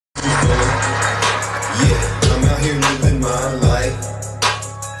Yeah, I'm out here living my life.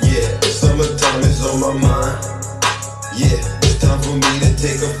 Yeah, summertime is on my mind. Yeah, it's time for me to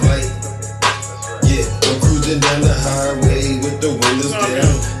take a flight. Yeah, I'm cruising down the highway with the windows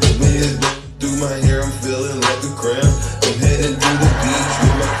down. The wind is blowing through my hair, I'm feeling like a crown. I'm heading to the beach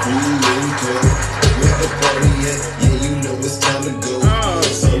with my crew in tow. Where the party at? Yeah, you know it's time to go.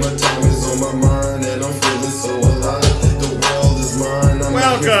 Summertime is on my mind and I'm feeling so alive. The world is mine, I'm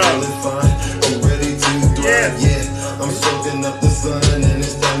out here feeling fine. I'm ready to thrive, yeah. I'm soaking up the sun and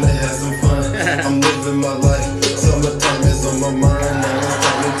it's time to have some fun. I'm living my life, summertime is on my mind. Now it's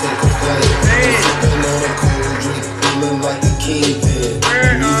time to take a flight. I'm sipping on a cold drink, feeling like a kingpin.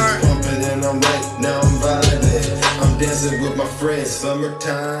 Music's pumping and I'm right, now I'm vibing. I'm dancing with my friends,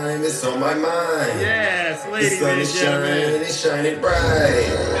 summertime, it's on my mind. Yes, The ladies sun and is gentlemen. shining, it's shining bright.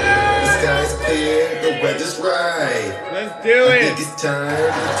 The sky's clear, the weather's right. Let's do I it. think it's time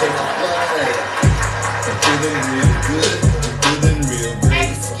to take a flight. I'm feeling real good, I'm feeling real great.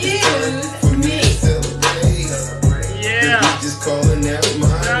 Excuse For me me. to celebrate. Yeah. The beach is calling out my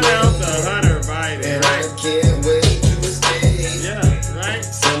Shout out to name. Hunter Biden, And I right? can't wait to escape. Yeah, right?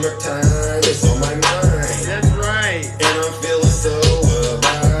 Summertime, it's on my mind. That's right. And I'm feeling so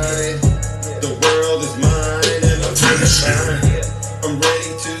alive. The world is mine and I'm feeling fine. I'm ready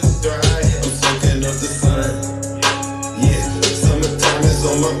to thrive. I'm soaking up the sun. Yeah, summertime is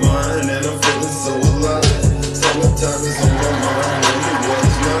on my mind and I'm feeling so alive. Summertime is on my mind and the world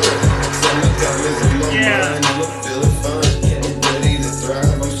is mine. Summertime is on my mind and I'm feeling fine. I'm ready to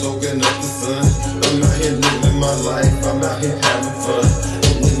thrive. I'm soaking up the sun. I'm out here living my life. I'm out here having fun.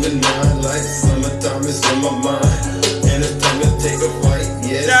 I'm living my life. Summertime is on my mind and it's time to take a flight.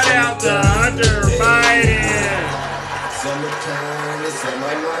 Yeah, Shout out to Hunter Biden. Summertime is on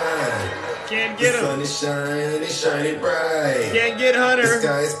my mind. Can't The get sun him. is shining, it's shining bright. Can't get The Hunter.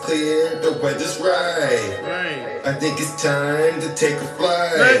 sky is clear, the weather's right. Right. I think it's time to take a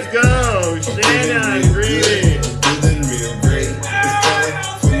flight. Let's go. I'm feeling Shannon, real greetings. good, I'm feeling real great. It's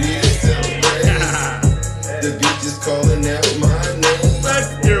time for me to celebrate. The beach is calling out my name.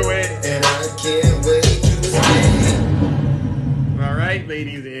 Let's do it. And I can't wait to escape. All right,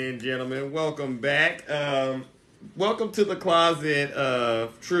 ladies and gentlemen, welcome back. Welcome to the closet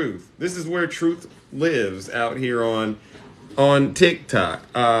of truth. This is where truth lives out here on TikTok.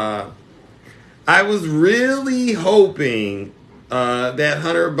 I was really hoping that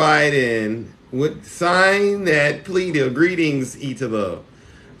Hunter Biden would sign that plea deal. Greetings, Italo.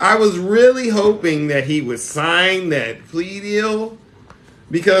 I was really hoping that he would sign that plea deal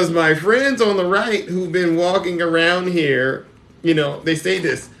because my friends on the right who've been walking around here, you know, they say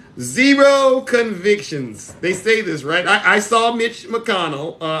this. 0 convictions. They say this, right? I saw Mitch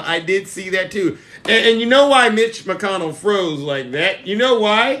McConnell. I did see that too. And you know why Mitch McConnell froze like that? You know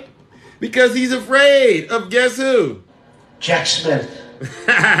why? Because he's afraid of guess who? Jack Smith.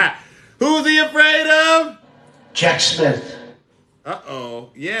 Who's he afraid of? Jack Smith. Uh-oh.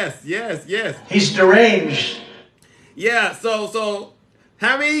 Yes. He's deranged. Yeah, so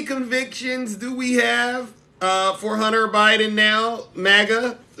how many convictions do we have for Hunter Biden now?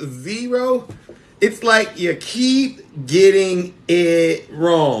 MAGA? 0? It's like you keep getting it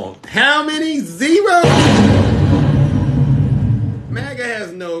wrong. How many? 0? MAGA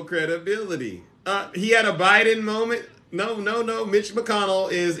has no credibility. He had a Biden moment. No. Mitch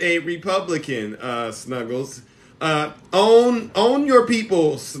McConnell is a Republican, Snuggles. Own your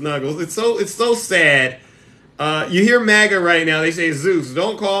people, Snuggles. It's so sad. You hear MAGA right now. They say, Zeus,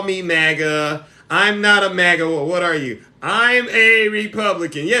 don't call me MAGA. I'm not a MAGA. Well, what are you? I'm a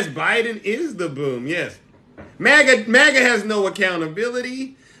Republican. Yes, Biden is the boom. Yes. MAGA has no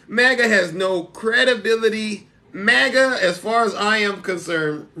accountability. MAGA has no credibility. MAGA, as far as I am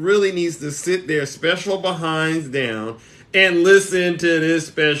concerned, really needs to sit their special behinds down and listen to this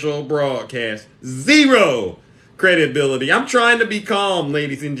special broadcast. 0 credibility. I'm trying to be calm,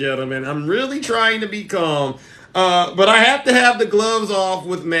 ladies and gentlemen. I'm really trying to be calm. But I have to have the gloves off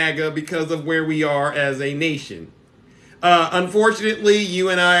with MAGA because of where we are as a nation. Unfortunately, you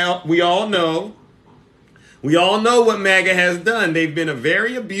and I, we all know what MAGA has done. They've been a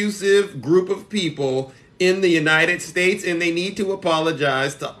very abusive group of people in the United States, and they need to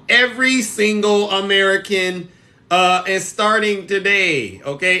apologize to every single American, and starting today,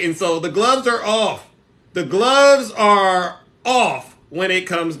 okay? And so the gloves are off. The gloves are off when it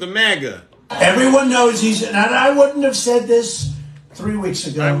comes to MAGA. Everyone knows he's, and I wouldn't have said this 3 weeks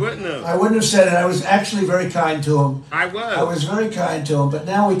ago. I wouldn't have. I wouldn't have said it. I was actually very kind to him. I was. I was very kind to him, but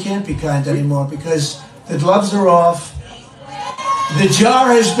now we can't be kind anymore because the gloves are off. The jar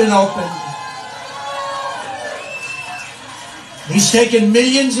has been opened. He's taken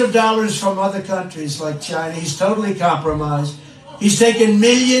millions of dollars from other countries like China. He's totally compromised. He's taken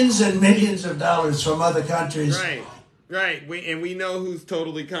millions and millions of dollars from other countries. Right, right. We know who's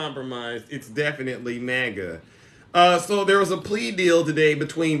totally compromised. It's definitely MAGA. So there was a plea deal today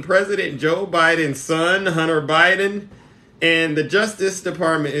between President Joe Biden's son, Hunter Biden, and the Justice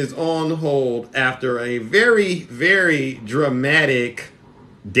Department is on hold after a very, very dramatic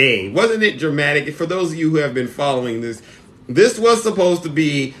day. Wasn't it dramatic? For those of you who have been following this, this was supposed to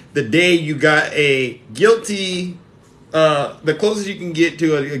be the day you got a guilty, the closest you can get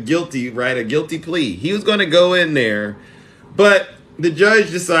to a guilty, right? A guilty plea. He was going to go in there, but the judge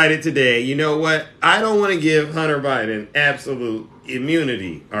decided today, you know what? I don't want to give Hunter Biden absolute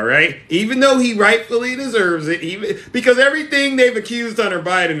immunity, all right? Even though he rightfully deserves it, even because everything they've accused Hunter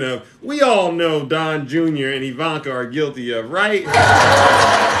Biden of, we all know Don Jr. and Ivanka are guilty of, right?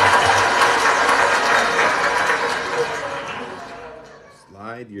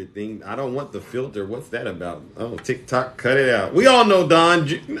 Slide your thing. I don't want the filter. What's that about? Oh, TikTok, cut it out. We all know Don.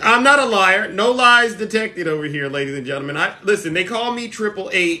 I'm not a liar. No lies detected over here, ladies and gentlemen. Listen, they call me Triple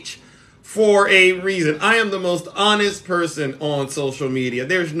H for a reason. I am the most honest person on social media.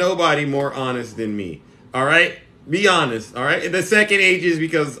 There's nobody more honest than me. All right? Be honest. All right? The second H is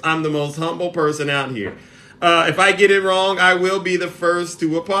because I'm the most humble person out here. If I get it wrong, I will be the first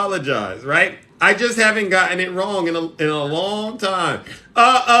to apologize, right? I just haven't gotten it wrong in a long time.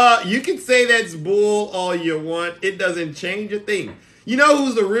 You can say that's bull all you want. It doesn't change a thing. You know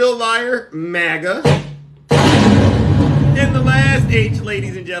who's the real liar? MAGA. And the last H,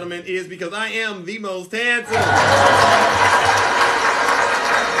 ladies and gentlemen, is because I am the most handsome.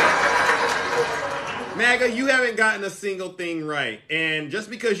 MAGA, you haven't gotten a single thing right. And just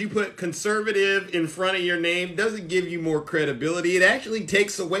because you put conservative in front of your name doesn't give you more credibility. It actually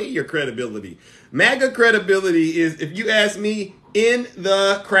takes away your credibility. MAGA credibility is, if you ask me, in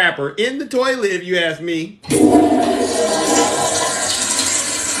the crapper, in the toilet, if you ask me.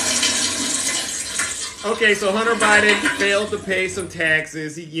 Okay, so Hunter Biden failed to pay some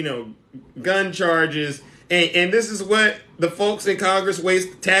taxes, gun charges, and this is what the folks in Congress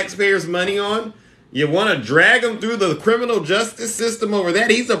waste taxpayers' money on? You want to drag him through the criminal justice system over that?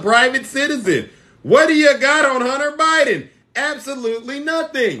 He's a private citizen. What do you got on Hunter Biden? Absolutely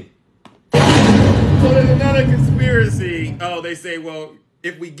nothing. So there's another conspiracy. Oh, they say, well,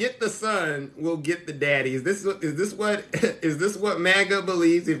 if we get the son, we'll get the daddy. Is this what MAGA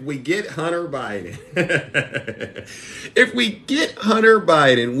believes? If we get Hunter Biden, if we get Hunter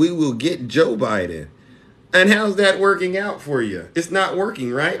Biden, we will get Joe Biden. And how's that working out for you? It's not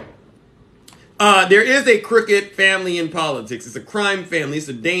working, right? There is a crooked family in politics. It's a crime family. It's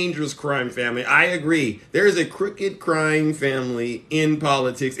a dangerous crime family. I agree. There is a crooked crime family in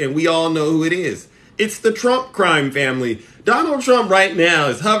politics, and we all know who it is. It's the Trump crime family. Donald Trump right now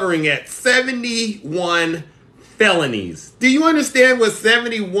is hovering at 71 felonies. Do you understand what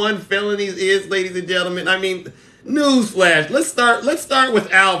 71 felonies is, ladies and gentlemen? I mean, newsflash. Let's start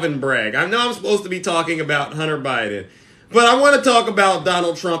with Alvin Bragg. I know I'm supposed to be talking about Hunter Biden, but I want to talk about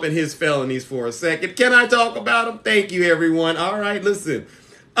Donald Trump and his felonies for a second. Can I talk about them? Thank you, everyone. All right, listen.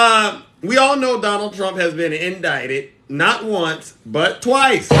 We all know Donald Trump has been indicted not once, but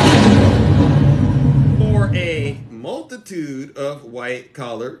twice for a multitude of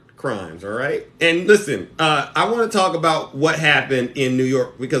white-collar crimes, all right? And listen, I want to talk about what happened in New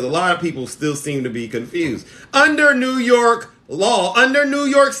York because a lot of people still seem to be confused. Under New York law, under New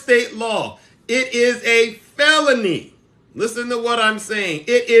York state law, it is a felony. Listen to what I'm saying.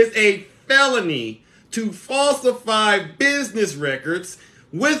 It is a felony to falsify business records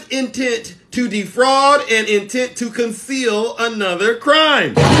with intent to defraud and intent to conceal another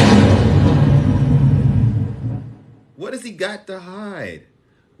crime. What has he got to hide?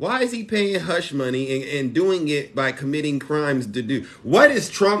 Why is he paying hush money and doing it by committing crimes to do? What has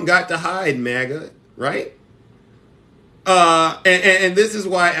Trump got to hide, MAGA, right? And this is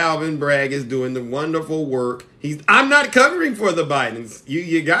why Alvin Bragg is doing the wonderful work. I'm not covering for the Bidens.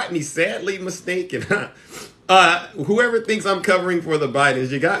 You got me sadly mistaken. Whoever thinks I'm covering for the Bidens,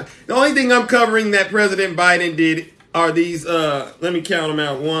 the only thing I'm covering that President Biden did are these, let me count them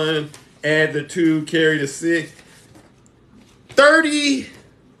out. 1, add the 2, carry the 6.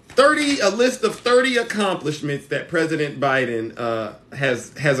 30, a list of 30 accomplishments that President Biden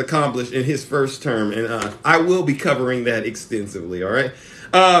has accomplished in his first term. And I will be covering that extensively, all right?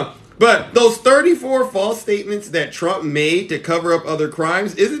 But those 34 false statements that Trump made to cover up other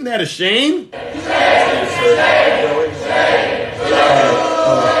crimes, isn't that a shame?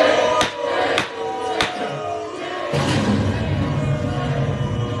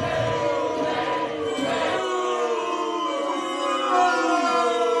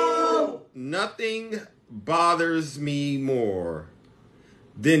 nothing bothers me more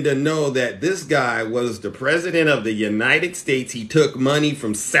than to know that this guy was the president of the United States. He took money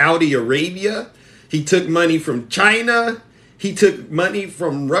from Saudi Arabia. He took money from China. He took money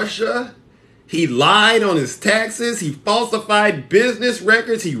from Russia. He lied on his taxes. He falsified business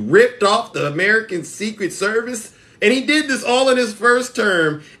records. He ripped off the American Secret Service. And he did this all in his first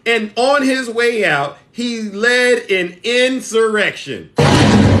term. And on his way out, he led an insurrection.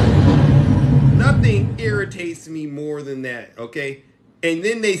 Nothing irritates me more than that, okay? And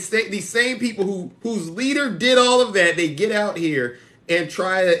then they say these same people whose leader did all of that, they get out here and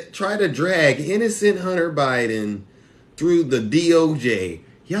try to drag innocent Hunter Biden through the DOJ.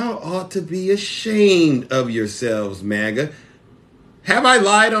 Y'all ought to be ashamed of yourselves, MAGA. Have I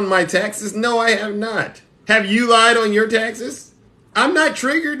lied on my taxes? No, I have not. Have you lied on your taxes? I'm not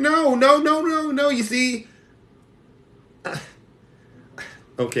triggered. No. You see,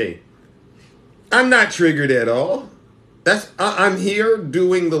 okay. I'm not triggered at all. I'm here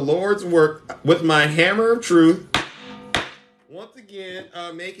doing the Lord's work with my hammer of truth. Once again,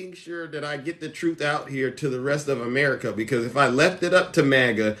 making sure that I get the truth out here to the rest of America, because if I left it up to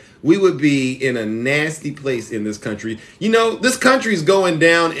MAGA, we would be in a nasty place in this country. You know, this country's going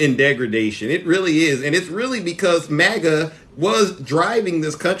down in degradation. It really is. And it's really because MAGA was driving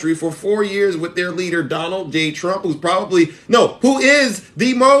this country for 4 years with their leader, Donald J. Trump, who is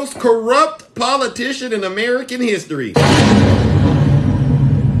the most corrupt politician in American history.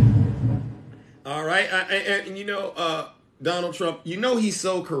 All right. And you know, Donald Trump, you know he's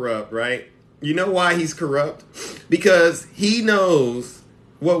so corrupt, right? You know why he's corrupt? Because he knows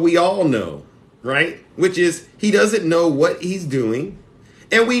what we all know, right? Which is he doesn't know what he's doing.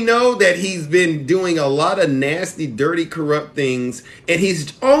 And we know that he's been doing a lot of nasty, dirty, corrupt things. And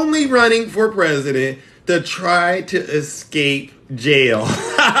he's only running for president to try to escape jail.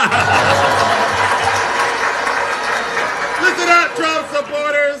 Listen up, Trump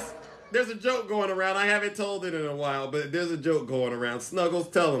supporters. There's a joke going around. I haven't told it in a while, but there's a joke going around. Snuggles,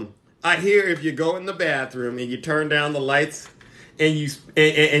 tell him. I hear if you go in the bathroom and you turn down the lights and you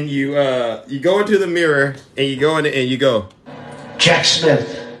go into the mirror and you go in and you go, Jack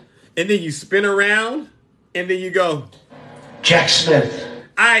Smith. And then you spin around and then you go, Jack Smith.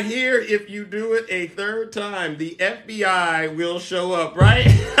 I hear if you do it a third time, the FBI will show up, right?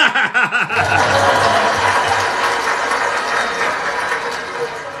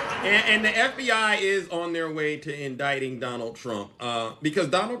 And the FBI is on their way to indicting Donald Trump because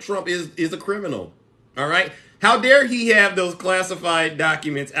Donald Trump is a criminal. All right. How dare he have those classified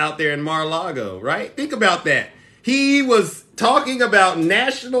documents out there in Mar-a-Lago, right? Think about that. He was talking about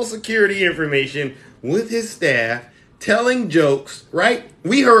national security information with his staff, telling jokes, right?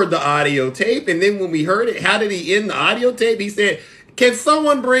 We heard the audio tape. And then when we heard it, how did he end the audio tape? He said, can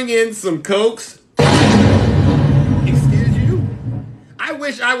someone bring in some Cokes? Excuse you? I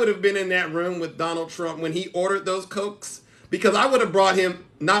wish I would have been in that room with Donald Trump when he ordered those Cokes, because I would have brought him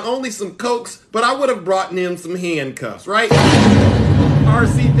not only some Cokes, but I would have brought him some handcuffs, right?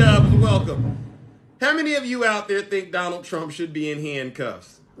 RC Dubs, welcome. How many of you out there think Donald Trump should be in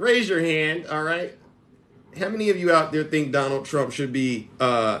handcuffs? Raise your hand, all right? How many of you out there think Donald Trump should be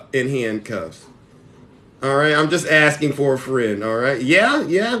in handcuffs? All right, I'm just asking for a friend, all right? Yeah?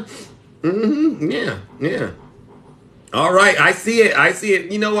 Yeah. All right, I see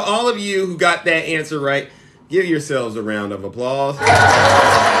it. You know what? All of you who got that answer right, give yourselves a round of applause.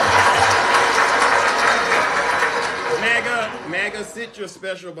 MAGA, sit your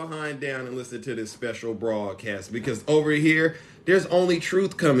special behind down and listen to this special broadcast, because over here, there's only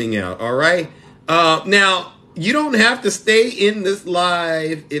truth coming out, all right? Now, you don't have to stay in this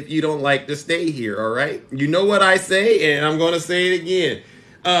live if you don't like to stay here, all right? You know what I say, and I'm going to say it again.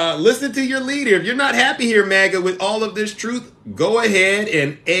 Listen to your leader. If you're not happy here, MAGA, with all of this truth, go ahead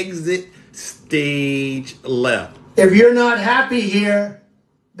and exit stage left. If you're not happy here,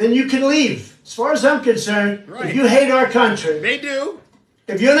 then you can leave. As far as I'm concerned, right. If you hate our country. They do.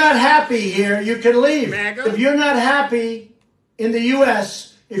 If you're not happy here, you can leave. MAGA. If you're not happy in the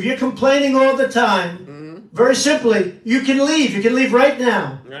U.S., if you're complaining all the time, very simply, you can leave. You can leave right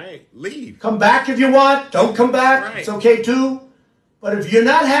now. Right. Leave. Come back if you want. Don't come back. Right. It's okay too. But if you're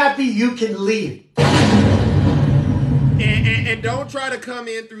not happy, you can leave. And don't try to come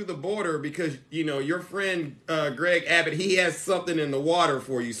in through the border, because, you know, your friend Greg Abbott, he has something in the water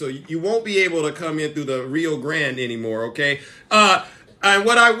for you. So you won't be able to come in through the Rio Grande anymore, okay? And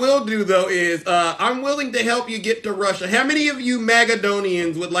what I will do, though, is I'm willing to help you get to Russia. How many of you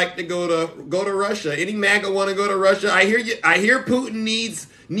Magadonians would like to go to Russia? Any MAGA want to go to Russia? I hear Putin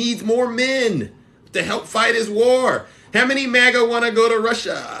needs more men to help fight his war. How many MAGA want to go to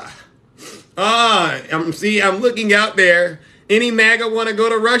Russia? I'm looking out there. Any MAGA want to go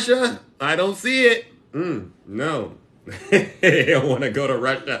to Russia? I don't see it. No. They don't want to go to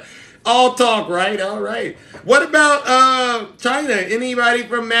Russia. All talk, right? All right. What about China? Anybody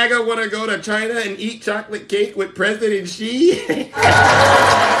from MAGA want to go to China and eat chocolate cake with President Xi?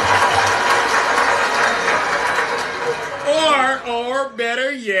 Or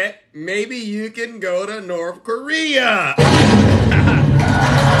better yet, maybe you can go to North Korea.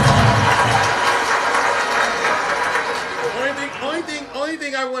 Only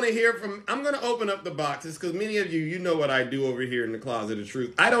thing I want to hear from, I'm going to open up the boxes because many of you know what I do over here in the Closet of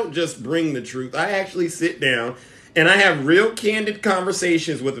Truth. I don't just bring the truth. I actually sit down and I have real candid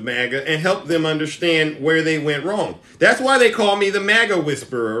conversations with the MAGA and help them understand where they went wrong. That's why they call me the MAGA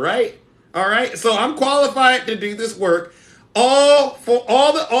whisperer, right? All right. So I'm qualified to do this work. All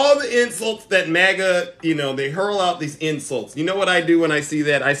the insults that MAGA, they hurl out these insults. You know what I do when I see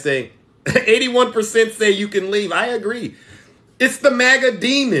that? I say, 81% say you can leave. I agree. It's the MAGA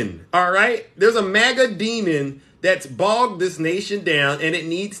demon, all right? There's a MAGA demon that's bogged this nation down, and it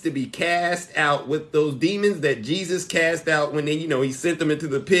needs to be cast out with those demons that Jesus cast out when he sent them into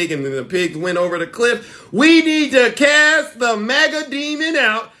the pig, and then the pigs went over the cliff. We need to cast the MAGA demon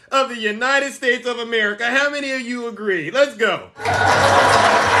out of the United States of America. How many of you agree? Let's go.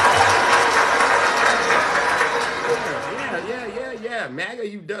 Yeah. MAGA,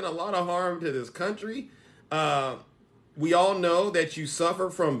 you've done a lot of harm to this country. We all know that you suffer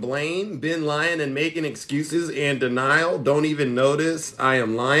from blame, been lying and making excuses and denial. Don't even notice I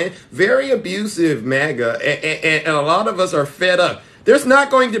am lying. Very abusive, MAGA. And a lot of us are fed up. There's not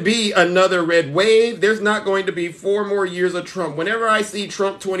going to be another red wave. There's not going to be 4 more years of Trump. Whenever I see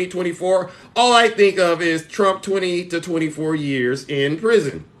Trump 2024, all I think of is Trump 20 to 24 years in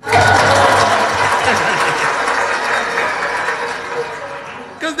prison.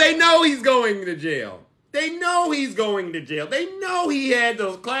 Because they know he's going to jail. They know he's going to jail. They know he had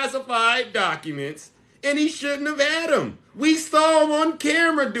those classified documents, and he shouldn't have had them. We saw him on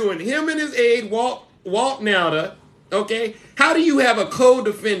camera doing him and his aide, Walt Nauta. Okay, how do you have a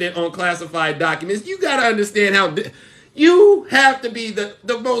co-defendant on classified documents? You got to understand how you have to be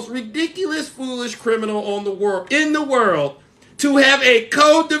the most ridiculous, foolish criminal in the world to have a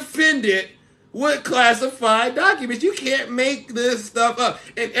co-defendant with classified documents. You can't make this stuff up.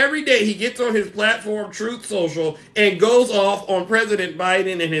 And every day he gets on his platform, Truth Social, and goes off on President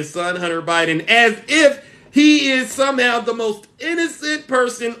Biden and his son, Hunter Biden, as if he is somehow the most innocent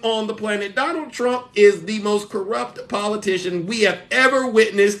person on the planet. Donald Trump is the most corrupt politician we have ever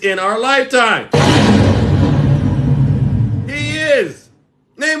witnessed in our lifetime. He is.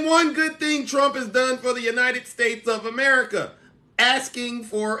 Name one good thing Trump has done for the United States of America. Asking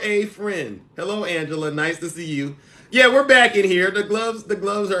for a friend. Hello, Angela. Nice to see you. Yeah, we're back in here. The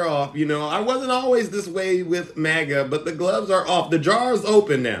gloves are off. I wasn't always this way with MAGA, but the gloves are off. The jar is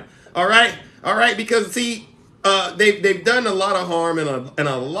open now. All right, because see, they've done a lot of harm and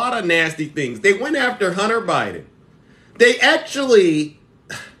a lot of nasty things. They went after Hunter Biden. They actually,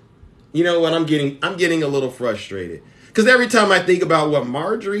 you know what? I'm getting a little frustrated because every time I think about what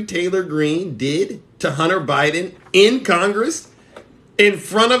Marjorie Taylor Greene did to Hunter Biden in Congress, in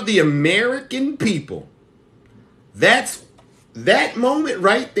front of the American people, that moment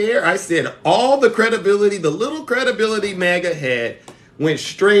right there, I said all the credibility, the little credibility MAGA had, went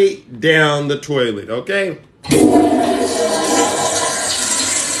straight down the toilet, okay?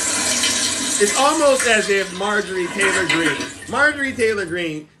 It's almost as if Marjorie Taylor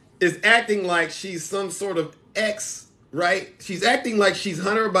Greene is acting like she's some sort of ex, right? She's acting like she's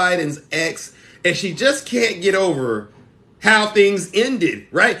Hunter Biden's ex, and she just can't get over how things ended,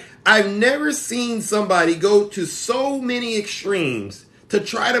 right? I've never seen somebody go to so many extremes to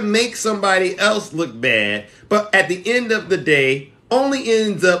try to make somebody else look bad, but at the end of the day, only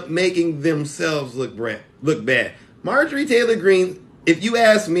ends up making themselves look bad. Marjorie Taylor Greene, if you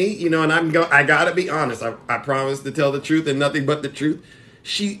ask me, and I gotta be honest, I promise to tell the truth and nothing but the truth.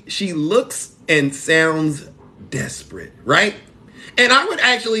 She looks and sounds desperate, right? And I would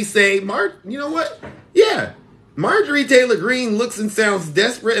actually say, you know what? Yeah. Marjorie Taylor Greene looks and sounds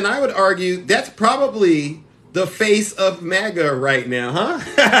desperate, and I would argue that's probably the face of MAGA right now, huh?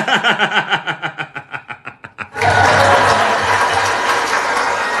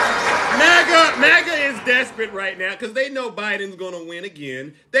 MAGA is desperate right now because they know Biden's going to win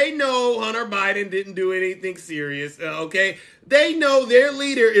again. They know Hunter Biden didn't do anything serious, okay? They know their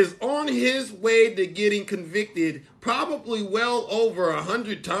leader is on his way to getting convicted probably well over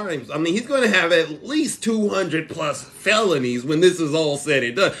 100 times. I mean, he's going to have at least 200 plus felonies when this is all said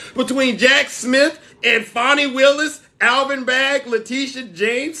and done. Between Jack Smith and Fonnie Willis Alvin Bragg, Letitia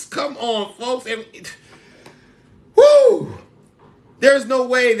James. Come on, folks. Woo! There's no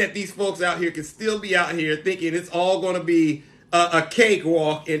way that these folks out here can still be out here thinking it's all going to be a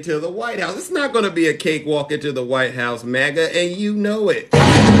cakewalk into the White House. It's not going to be a cakewalk into the White House, MAGA, and you know it.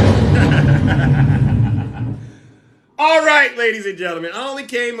 All right, ladies and gentlemen, I only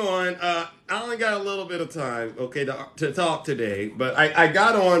came on, I only got a little bit of time, okay, to talk today, but I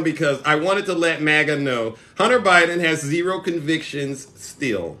got on because I wanted to let MAGA know Hunter Biden has zero convictions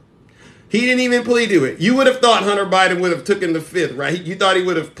still. He didn't even plead to it. You would have thought Hunter Biden would have taken the fifth, right? You thought he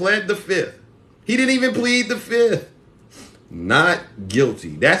would have pled the fifth. He didn't even plead the fifth. Not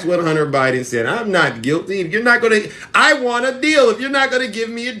guilty. That's what Hunter Biden said. I'm not guilty. If you're not going to, I want a deal. If you're not going to give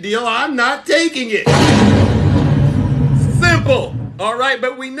me a deal, I'm not taking it. Simple. All right.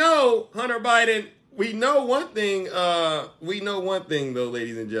 But we know Hunter Biden, we know one thing though,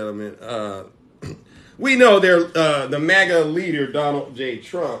 ladies and gentlemen. We know the MAGA leader, Donald J.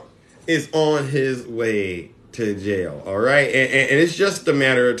 Trump, is on his way to jail, all right? And it's just a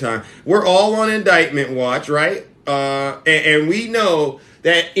matter of time. We're all on indictment watch, right? And we know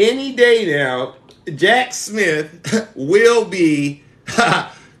that any day now, Jack Smith will be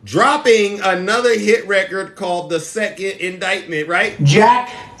dropping another hit record called The Second Indictment, right? Jack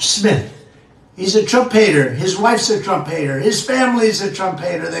Smith. He's a Trump hater. His wife's a Trump hater. His family's a Trump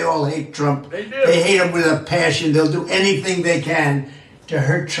hater. They all hate Trump. They do. They hate him with a passion. They'll do anything they can to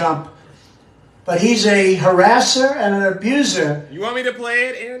hurt Trump. But he's a harasser and an abuser. You want me to play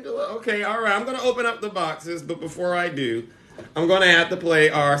it, Angela? Okay, all right. I'm going to open up the boxes, but before I do, I'm going to have to play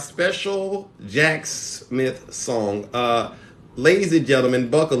our special Jack Smith song. Ladies and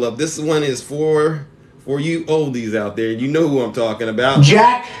gentlemen, buckle up. This one is for you oldies out there. You know who I'm talking about.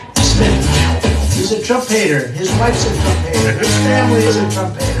 Jack Smith. He's a Trump hater. His wife's a Trump hater. His family is a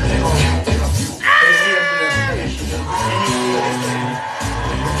Trump hater. They all hate Trump. They hate him with a passion.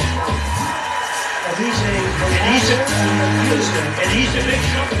 He's an abuser, and he's a big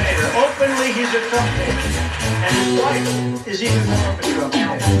Trump hater. Openly, he's a Trump hater. And his wife is even more of a Trump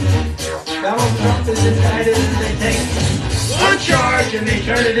hater. Donald Trump is indicted, and they take one charge, and they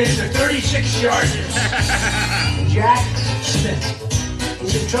turn it into 36 charges. Jack Smith.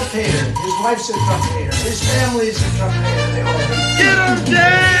 He's a Trump hater. His wife's a Trump hater. His family is a Trump hater. They all hate. Get him,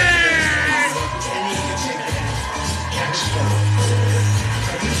 Jack! And he can take it. Jack Smith.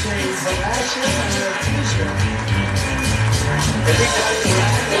 He's a harasser and an abuser.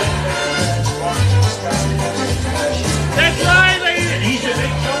 That's right, ladies. And he's a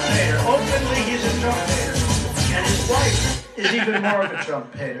big Trump hater. Openly, he's a Trump hater. And his wife is even more of a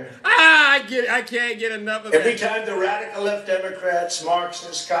Trump hater. I get it. I can't get enough of Every that. time the radical left Democrats,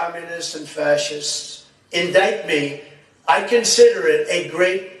 Marxists, communists, and fascists indict me, I consider it a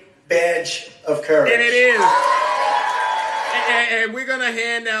great badge of courage. And it is. And we're going to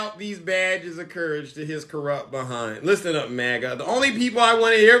hand out these badges of courage to his corrupt behind. Listen up, MAGA. The only people I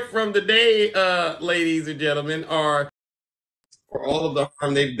want to hear from today, ladies and gentlemen, are for all of the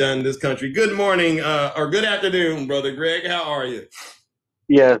harm they've done this country. Good morning, or good afternoon, Brother Greg. How are you?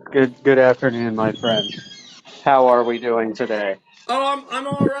 Yes, good afternoon, my friend. How are we doing today? Oh, I'm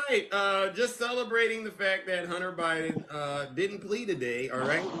all right. Just celebrating the fact that Hunter Biden didn't plead today, all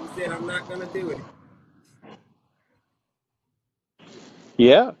right? He said, I'm not going to do it.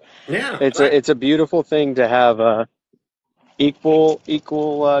 Yeah, Yeah. it's a beautiful thing to have equal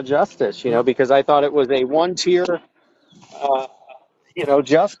justice, because I thought it was a one-tier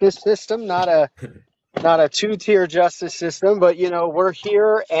justice system, not a two-tier justice system, but we're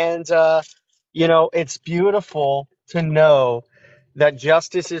here, and it's beautiful to know that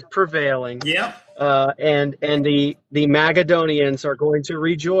justice is prevailing. Yep. And the Magadonians are going to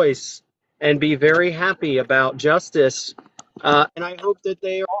rejoice and be very happy about justice. And I hope that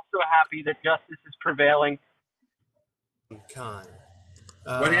they are also happy that justice is prevailing.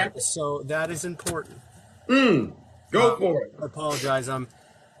 What happened? So that is important. Go for it. I apologize. I'm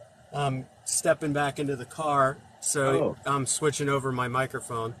stepping back into the car, so I'm switching over my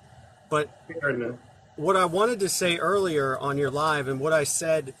microphone. But Fair enough. what I wanted to say earlier on your live, and what I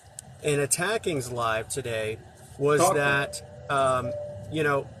said in Attacking's live today, was that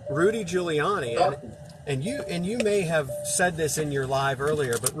Rudy Giuliani, and you may have said this in your live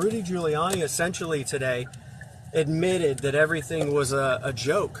earlier, but Rudy Giuliani essentially today admitted that everything was a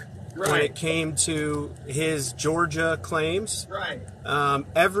joke when it came to his Georgia claims. Right.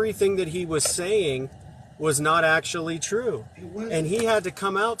 Everything that he was saying was not actually true, and he had to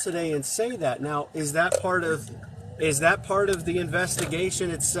come out today and say that. Now, is that part of the investigation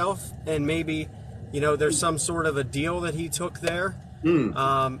itself? And maybe there's some sort of a deal that he took there.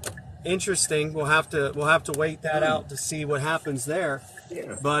 interesting. We'll have to wait that out to see what happens there.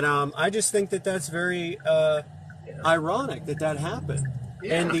 Yeah. But I just think that that's very ironic that happened.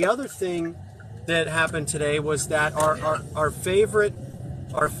 Yeah. And the other thing that happened today was that our favorite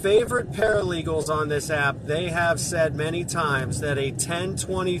paralegals on this app, they have said many times that a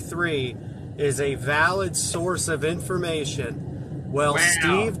 1023 is a valid source of information. Well, Wow.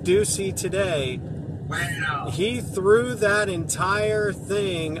 Steve Ducey today, Wow. he threw that entire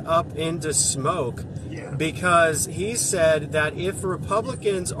thing up into smoke. Yeah. Because he said that if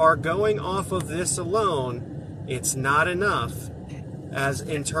Republicans are going off of this alone, it's not enough as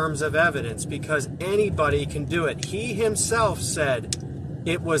in terms of evidence, because anybody can do it. He himself said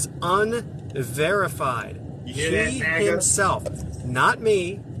it was unverified. You hear that, He MAGA? himself, not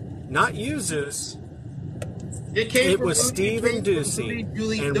me, not you, Zeus. It was Stephen Ducey.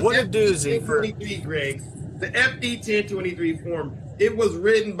 And what a doozy for... Greg. The FD 1023 form, it was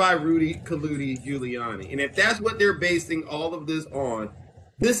written by Rudy Giuliani. And if that's what they're basing all of this on,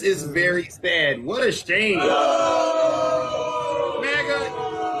 this is very sad. What a shame. MAGA,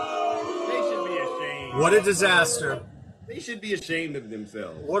 they should be ashamed. What a disaster. They should be ashamed of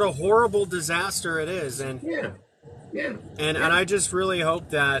themselves. What a horrible disaster it is. And And I just really hope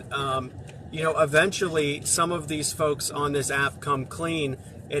that, eventually some of these folks on this app come clean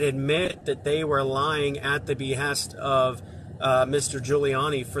and admit that they were lying at the behest of Mr.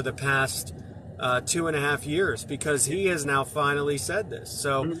 Giuliani for the past 2.5 years, because he has now finally said this.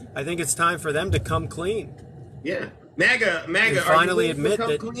 So I think it's time for them to come clean. Yeah. MAGA, and finally admit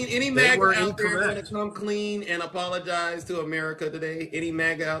that clean? Any they MAGA were out there want incorrect. to come clean and apologize to America today? Any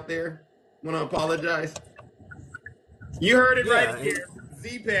MAGA out there want to apologize? You heard it right here.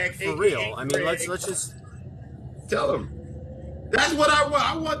 Z-Pack. For real. I mean, let's just tell them. That's what I want.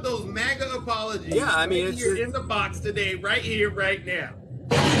 I want those MAGA apologies. Yeah, I mean, right it's here in the box today, right here, right now.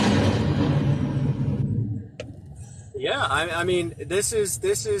 Yeah, I mean, this is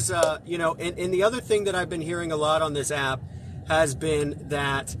and the other thing that I've been hearing a lot on this app has been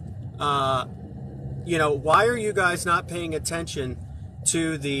that, why are you guys not paying attention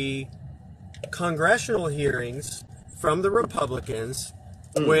to the congressional hearings from the Republicans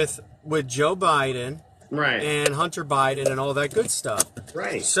with Joe Biden, right, and Hunter Biden and all that good stuff,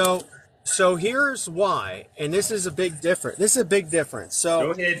 right? So here's why, and this is a big difference. This is a big difference.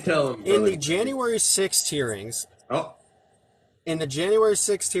 So go ahead, tell them. In the January 6th hearings. In the January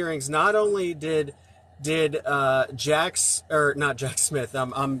 6th hearings, not only did not Jack Smith.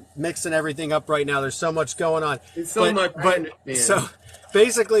 I'm mixing everything up right now. There's so much going on. It's so much. So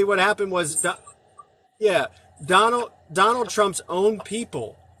basically, what happened was, Donald Trump's own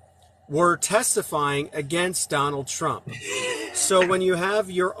people were testifying against Donald Trump. So when you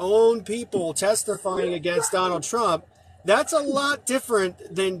have your own people testifying against Donald Trump, that's a lot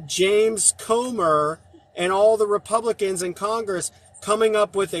different than James Comer and all the Republicans in Congress coming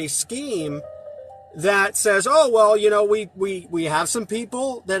up with a scheme that says, oh, well, we have some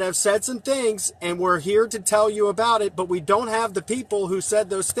people that have said some things and we're here to tell you about it, but we don't have the people who said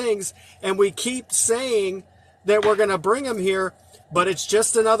those things, and we keep saying that we're going to bring them here, but it's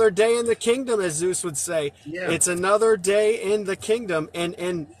just another day in the kingdom, as Zeus would say. Yeah. It's another day in the kingdom.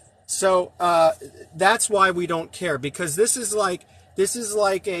 And so that's why we don't care, because this is like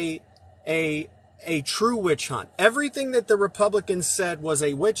a true witch hunt. Everything that the Republicans said was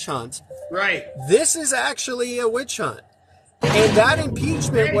a witch hunt. Right. This is actually a witch hunt. And that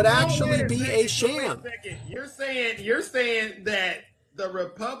impeachment would actually be a sham. Wait a second. You're saying that the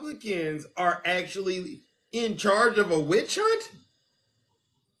Republicans are actually in charge of a witch hunt?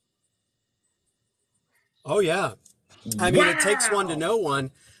 Oh, yeah. I mean, it takes one to know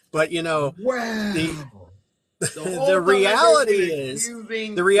one, but wow. the reality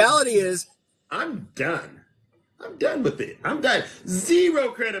is I'm done. I'm done with it. I'm done. Zero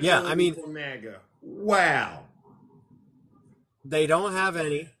credibility. Yeah, I mean, for MAGA. Wow. They don't have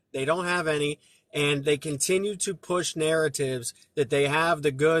any. And they continue to push narratives that they have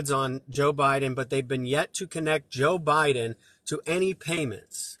the goods on Joe Biden, but they've been yet to connect Joe Biden to any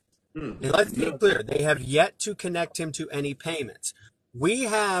payments. And let's be clear, they have yet to connect him to any payments. We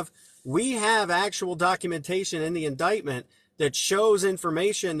have actual documentation in the indictment that shows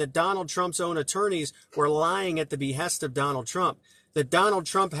information that Donald Trump's own attorneys were lying at the behest of Donald Trump, that Donald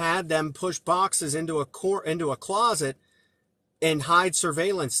Trump had them push boxes into a closet and hide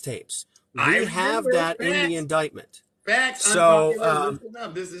surveillance tapes. We have that in the indictment. Facts. So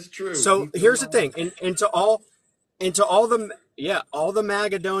this is true. So here's the thing, and to all the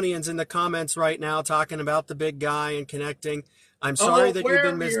Magadonians in the comments right now talking about the big guy and connecting. I'm sorry that you've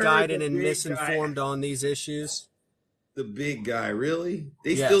been misguided and misinformed on these issues. The big guy, really?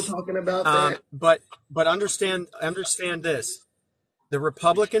 They still Yes. talking about that? But understand this. The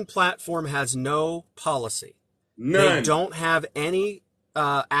Republican platform has no policy. They None. don't have any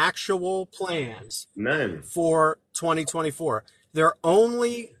actual plans None. for 2024. Their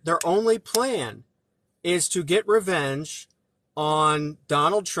only plan is to get revenge on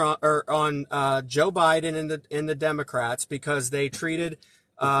Donald Trump or on Joe Biden and the Democrats because they treated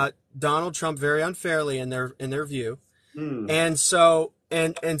Donald Trump very unfairly in their view. And so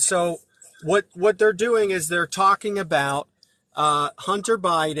what they're doing is they're talking about Hunter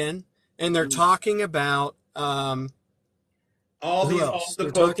Biden, and they're talking about all who these else? off the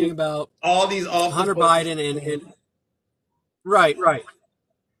They're focus, talking about all these off Hunter the focus. Biden and right.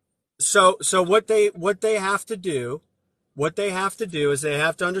 So what they have to do is they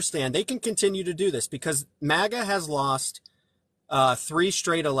have to understand they can continue to do this because MAGA has lost 3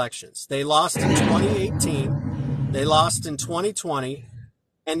 straight elections. They lost in 2018, they lost in 2020,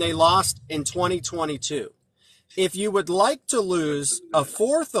 and they lost in 2022. If you would like to lose a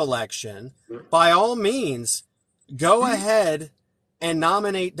 4th election, by all means, go ahead and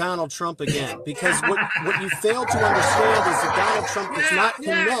nominate Donald Trump again. Because what you fail to understand is that Donald Trump does not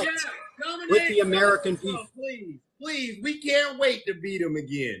connect with the American people. Please, we can't wait to beat him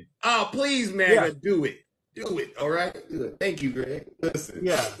again. Oh, please, MAGA, do it. Do it, all right? Good. Thank you, Greg. Listen.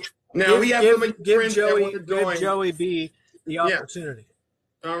 Yeah. Now, we have some give friends that want to join. Give Joey B the opportunity.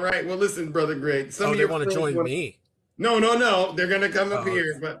 All right. Well, listen, Brother Greg. Some of they your want to join me. No. They're going to come up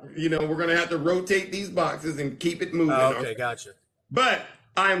here, but, we're going to have to rotate these boxes and keep it moving. Okay, gotcha. But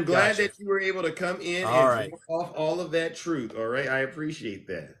I'm glad that you were able to come in and drop off all of that truth, all right? I appreciate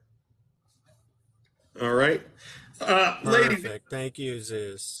that. All right. Perfect. Ladies, thank you,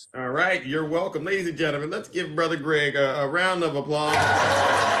 Zeus. All right, you're welcome. Ladies and gentlemen, let's give Brother Greg a round of applause.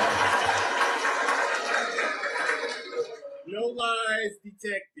 No lies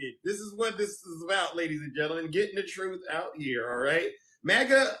detected. This is what this is about, ladies and gentlemen, getting the truth out here, all right?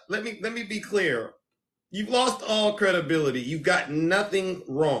 MAGA, let me be clear. You've lost all credibility. You've got nothing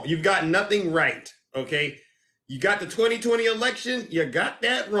wrong. You've got nothing right, okay? You got the 2020 election, you got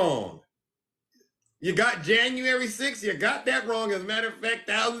that wrong. You got January 6th, you got that wrong. As a matter of fact,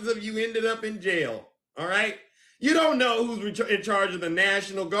 thousands of you ended up in jail, all right? You don't know who's in charge of the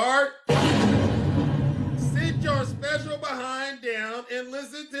National Guard. Sit your special behind down and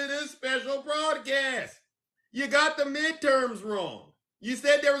listen to this special broadcast. You got the midterms wrong. You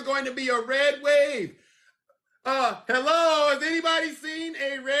said there was going to be a red wave. Hello, has anybody seen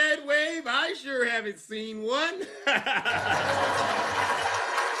a red wave? I sure haven't seen one.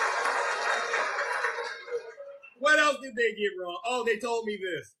 What else did they get wrong? Oh, they told me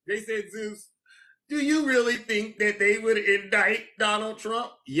this. They said, Zeus, do you really think that they would indict Donald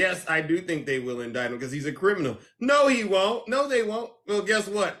Trump? Yes, I do think they will indict him because he's a criminal. No, he won't. No, they won't. Well, guess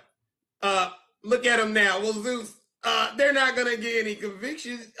what? Look at him now. Well, Zeus, they're not going to get any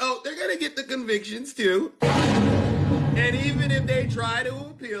convictions. Oh, they're going to get the convictions too. And even if they try to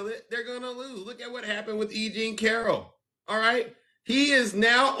appeal it, they're going to lose. Look at what happened with E. Jean Carroll. All right? He is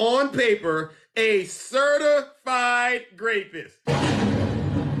now on paper a certified rapist.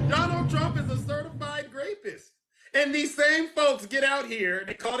 Donald Trump is a certified rapist. And these same folks get out here,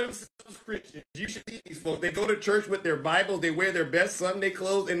 they call themselves Christians. You should see these folks. They go to church with their Bibles, they wear their best Sunday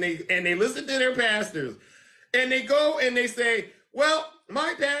clothes, and they listen to their pastors. And they go and they say, well,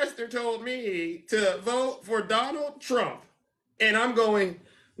 my pastor told me to vote for Donald Trump. And I'm going,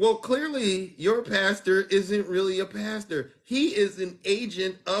 well, clearly your pastor isn't really a pastor. He is an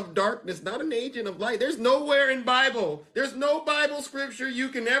agent of darkness, not an agent of light. There's nowhere in Bible. There's no Bible scripture you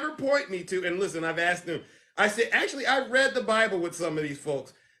can ever point me to. And listen, I've asked them. I said, actually, I read the Bible with some of these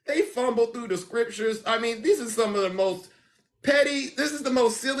folks. They fumble through the scriptures. I mean, this is some of the most petty, this is the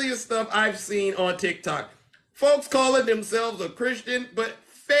most silliest stuff I've seen on TikTok. Folks calling themselves a Christian, but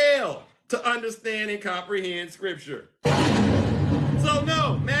fail to understand and comprehend scripture. So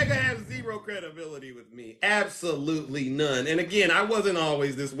no, MAGA has zero credibility with me. Absolutely none. And again, I wasn't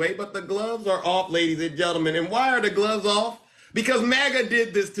always this way, but the gloves are off, ladies and gentlemen. And why are the gloves off? Because MAGA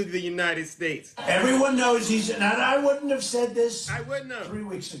did this to the United States. Everyone knows and I wouldn't have said this. I wouldn't have. 3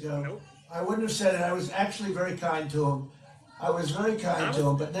 weeks ago. Nope. I wouldn't have said it. I was actually very kind to him. I was very kind to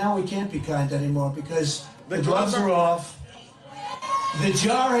him, but now we can't be kind anymore because the gloves are off. The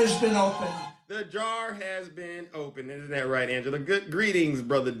jar has been opened. The jar has been opened. Isn't that right, Angela? Good greetings,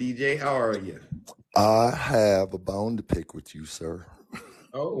 brother DJ. How are you? I have a bone to pick with you, sir.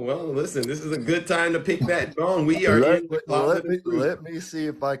 Oh, well, listen, this is a good time to pick that bone. We are let me see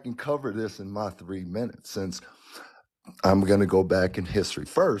if I can cover this in my 3 minutes, since I'm going to go back in history.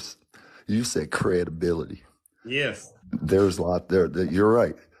 First, you said credibility. Yes. There's a lot there. You're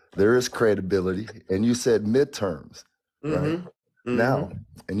right. There is credibility. And you said midterms, right? Now,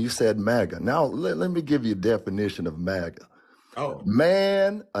 and you said MAGA. Now, let me give you a definition of MAGA. Oh.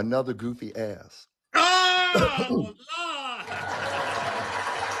 Man, another goofy ass. Oh, Lord.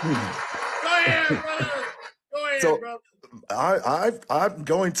 Go ahead, brother. Go ahead, brother. I'm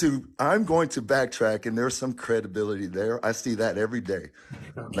going to backtrack, and there's some credibility there. I see that every day.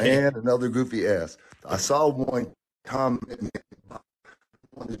 Okay. Man, another goofy ass. I saw one comment.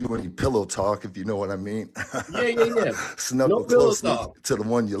 Want to do any pillow talk, if you know what I mean. Yeah. Snuggle No pillow closely talk. to the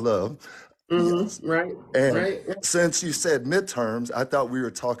one you love. Yes. Right. And since you said midterms, I thought we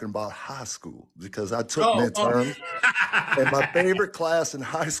were talking about high school because I took midterms. And my favorite class in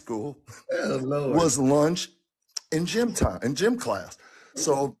high school was lunch in gym class.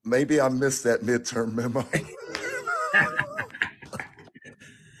 So maybe I missed that midterm memo.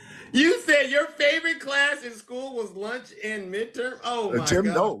 You said your favorite class in school was lunch and midterm? Oh my God.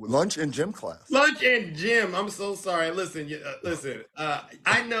 No, lunch and gym class. Lunch and gym. I'm so sorry. Listen,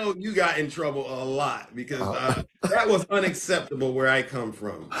 I know you got in trouble a lot because that was unacceptable where I come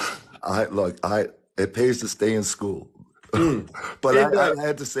from. It pays to stay in school. But I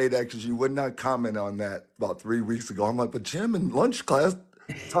had to say that because you would not comment on that about 3 weeks ago. I'm like, but gym and lunch class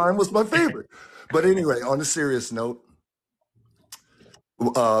time was my favorite. But anyway, on a serious note,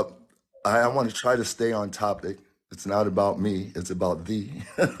 I want to try to stay on topic. It's not about me. It's about thee.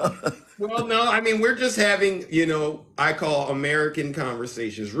 Well, no, I mean, we're just having, I call American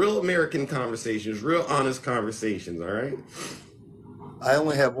conversations, real American conversations, real honest conversations. All right. I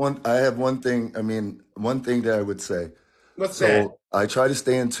have one thing. I mean, one thing that I would say. What's that? I try to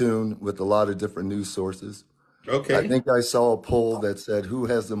stay in tune with a lot of different news sources. Okay. I think I saw a poll that said who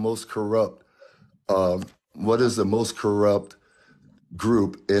has the most corrupt, what is the most corrupt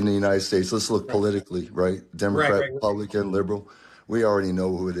group in the United States? Let's look politically, right? Democrat, Republican, liberal. We already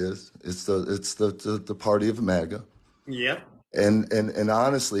know who it is. It's the party of MAGA. Yeah. And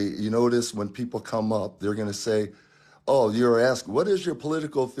honestly, you notice when people come up, they're going to say, "Oh, you're asking, what is your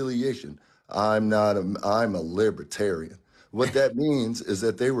political affiliation?" I'm a libertarian. What that means is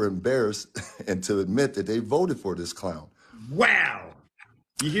that they were embarrassed and to admit that they voted for this clown. Wow.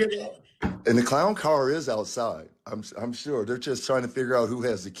 You hear that? And the clown car is outside. I'm sure they're just trying to figure out who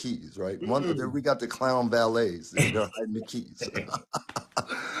has the keys, right? We got the clown valets. They're hiding the keys.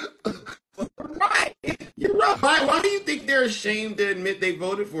 Right. You're right. Why do you think they're ashamed to admit they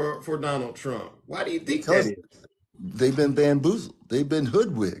voted for Donald Trump? Why do you think that is? They've been bamboozled. They've been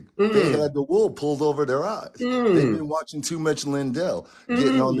hoodwigged. They had the wool pulled over their eyes. They've been watching too much Lindell,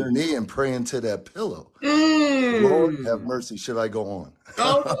 getting on their knee and praying to that pillow. Lord have mercy. Should I go on?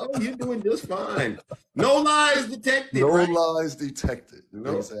 Oh, you're doing just fine. No lies detected. No right? lies detected.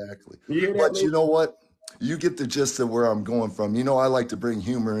 Nope. Exactly. But you know what? You get the gist of where I'm going from. I like to bring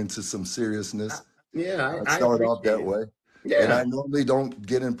humor into some seriousness. Yeah, I start off that way. Yeah. And I normally don't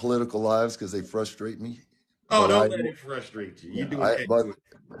get in political lives because they frustrate me. Oh, don't let it frustrate you. You do it. But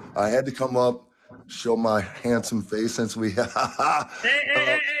I had to come up, show my handsome face since we. Hey,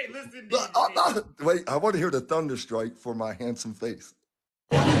 listen. Wait, I want to hear the thunder strike for my handsome face.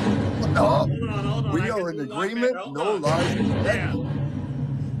 Hold on. We are in agreement. No lies. Yeah.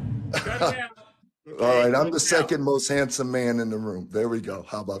 Cut it out. Okay, all right, I'm the second most handsome man in the room. There we go.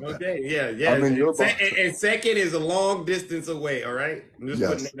 How about that? Okay, yeah. I'm in your box. And second is a long distance away, all right? I'm just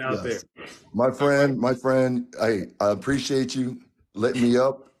putting it out there. My friend, I appreciate you letting me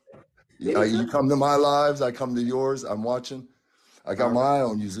up. You come to my lives, I come to yours. I'm watching. I got my eye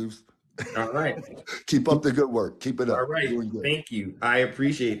on you, Zeus. All right. Keep up the good work. Keep it up. All right. Thank you. I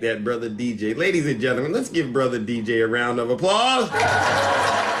appreciate that, Brother DJ. Ladies and gentlemen, let's give Brother DJ a round of applause.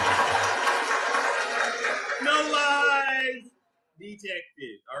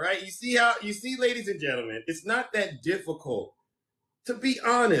 Detected. All right. You see, ladies and gentlemen, it's not that difficult to be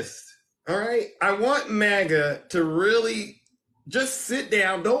honest. All right. I want MAGA to really just sit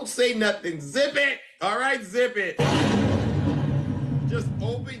down. Don't say nothing. Zip it. All right. Zip it. Just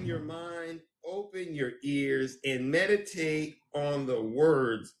open your mind, open your ears, and meditate on the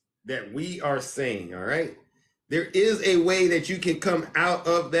words that we are saying. All right. There is a way that you can come out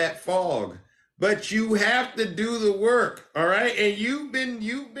of that fog. But you have to do the work, all right? And you've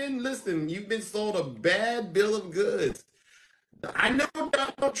been sold a bad bill of goods. I know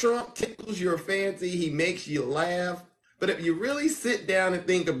Donald Trump tickles your fancy, he makes you laugh, but if you really sit down and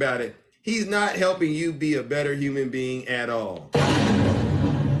think about it, he's not helping you be a better human being at all.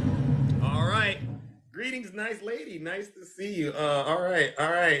 All right. Greetings, nice lady. Nice to see you. All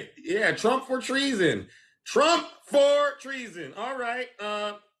right. Yeah, Trump for treason. Trump for treason. All right.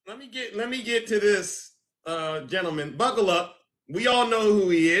 Let me get to this Gentlemen, buckle up. We all know who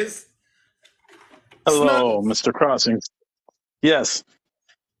he is. Hello, Snuggles. Mr. Crossings. Yes,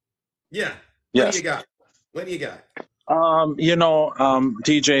 Yeah. What do you yes. got? What do you got?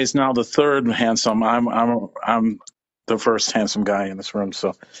 DJ is now the third handsome. I'm the first handsome guy in this room,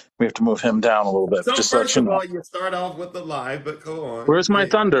 so we have to move him down a little bit. So Just to let first you of know. all, you start off with the live, but go on. Where's my Yeah,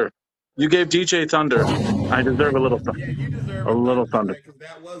 thunder? You gave DJ thunder. I deserve yeah, you deserve a a little thunder thunder. strike because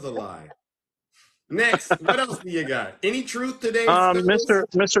that was a lie. Next, what else do you got? Any truth today, Snuggles?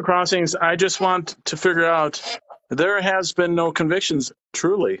 Mr. Crossings, I just want to figure out there has been no convictions,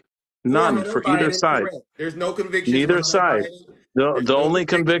 truly. For None Hunter for either Biden, side. correct. There's no convictions for Neither Hunter side. Biden. The, There's the no only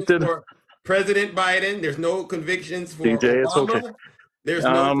convictions convicted for President Biden. There's no convictions for DJ, it's okay. Obama. There's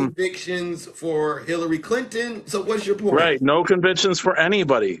no convictions for Hillary Clinton. So what's your point? Right. No convictions for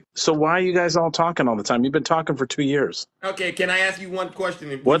anybody. So why are you guys all talking all the time? You've been talking for 2 years. Okay, can I ask you one question?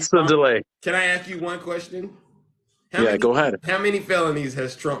 Will you What's the delay? Can I ask you one question? Yeah, go ahead. How many felonies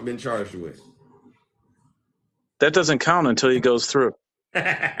has Trump been charged with? That doesn't count until he goes through.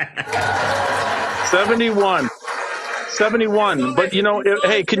 71. 71. But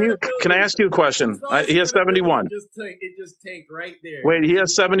hey, can I ask you a question? He has 71. It just take right there. Wait, he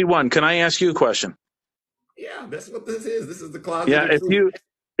has 71. Can I ask you a question? Yeah, that's what this is. This is the closet Yeah, of truth.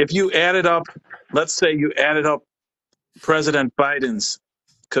 if you added up, let's say you added up President Biden's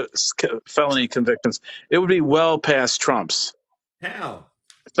felony convictions, it would be well past Trump's How?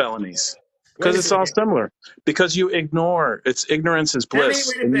 felonies. Wait Because a it's all second. similar. Because you ignore, it's ignorance is bliss.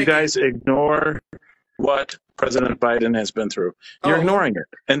 Wait a And you second. guys ignore what President Biden has been through. You're ignoring it.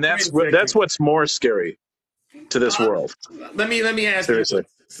 And that's what's more scary to this world. Let me ask Seriously. you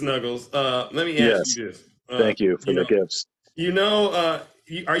this, Snuggles. Let me ask Yes. you this. Thank you for the gifts.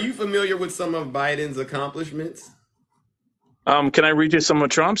 Are you familiar with some of Biden's accomplishments? Can I read you some of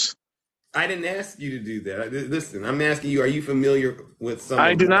Trump's? I didn't ask you to do that. Listen, I'm asking you, are you familiar with some I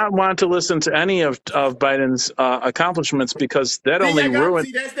of do Biden? not want to listen to any of Biden's accomplishments because that only ruined.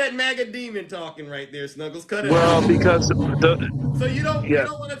 See, that's that MAGA demon talking right there, Snuggles. Cut it Well, out. because So you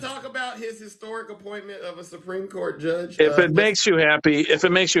don't want to talk about his historic appointment of a Supreme Court judge? if it makes you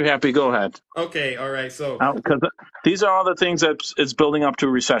happy, go ahead. Okay, all right. So Because these are all the things that it's building up to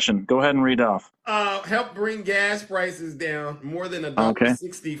a recession. Go ahead and read off. help bring gas prices down more than Okay.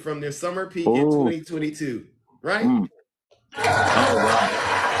 $1.60 from their summer peak in Ooh. 2022. Right? Mm. Oh wow.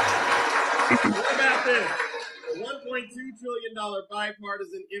 What about this? $1.2 trillion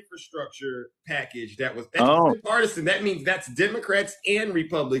bipartisan infrastructure package that's bipartisan. That means that's Democrats and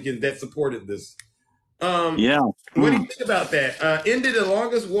Republicans that supported this. Yeah. What do you think about that? Ended the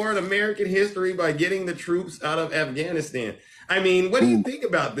longest war in American history by getting the troops out of Afghanistan. I mean, what do you think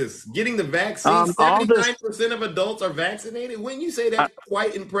about this? Getting the vaccine? 79% of adults are vaccinated. Wouldn't you say that's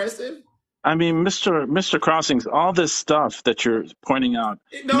quite impressive? I mean, Mr. Crossings, all this stuff that you're pointing out.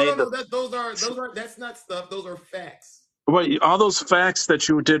 No. That's not stuff. Those are facts. Well, all those facts that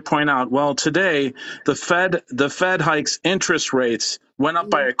you did point out. Well, today the Fed hikes interest rates went up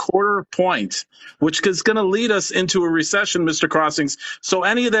by a quarter point, which is going to lead us into a recession, Mr. Crossings. So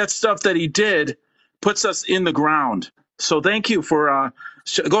any of that stuff that he did puts us in the ground. So thank you for.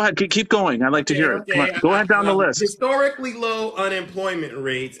 Go ahead, keep going. I'd like to hear it. Come on, go ahead down the list. Historically low unemployment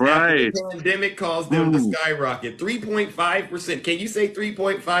rates after the pandemic caused them to skyrocket. 3.5%. Can you say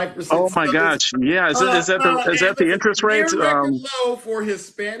 3.5%? Oh my gosh! Yeah, is that the interest rate? Record low for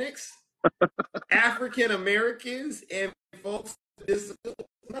Hispanics, African Americans, and folks with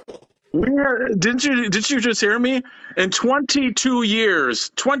disabilities. Did you just hear me? In 22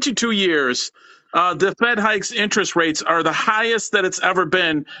 years, the Fed hikes interest rates are the highest that it's ever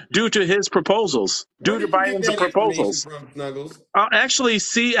been due to his proposals, due to Biden's proposals. From, Snuggles? Actually,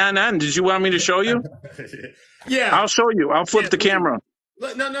 CNN. Did you want me to show you? Yeah. I'll show you. I'll flip the camera.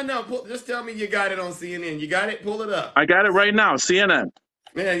 No. Just tell me you got it on CNN. You got it? Pull it up. I got it right now. CNN.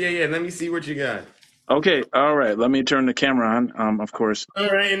 Yeah. Let me see what you got. Okay. All right. Let me turn the camera on, of course. All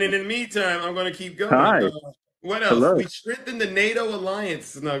right. And then in the meantime, I'm going to keep going. Hi. What else? Hello. We strengthened the NATO alliance,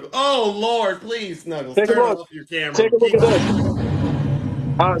 Snuggles. Oh, Lord, please, Snuggles. Turn off your camera. Take a look at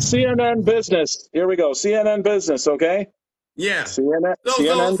this. CNN Business. Here we go. CNN Business, okay? Yeah.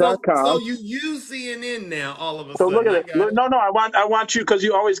 CNN.com. So you use CNN now all of a So sudden. look at it. No, I want you, because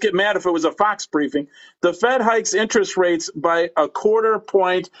you always get mad if it was a Fox briefing. The Fed hikes interest rates by a quarter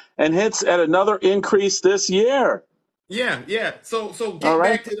point and hits at another increase this year. Yeah. So get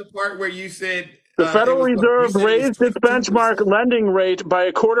back to the part where you said the Federal Reserve raised its benchmark lending rate by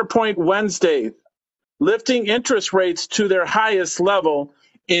a quarter point Wednesday, lifting interest rates to their highest level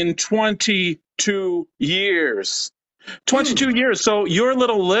in 22 years. 22 years. So your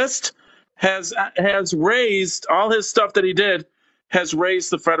little list has raised all his stuff that he did has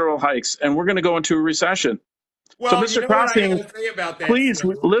raised the federal hikes, and we're going to go into a recession. So, Well, you Mr. know what I Crossing, got to say about that, please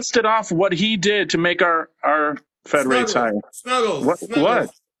Snuggles? list it off what he did to make our Fed rates higher. What?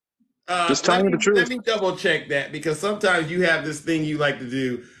 Just tell me the truth. Let me double check that, because sometimes you have this thing you like to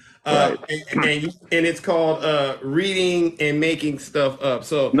do, Right. and it's called reading and making stuff up.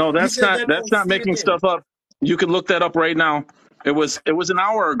 So No, you that's said not making stuff up. You can look that up right now. It was an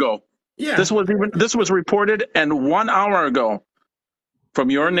hour ago. Yeah. This was reported and 1 hour ago from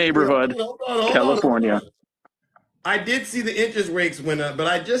your neighborhood, Hold on. California. I did see the interest rates went up, but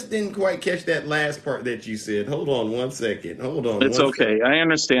I just didn't quite catch that last part that you said. Hold on 1 second. It's okay. I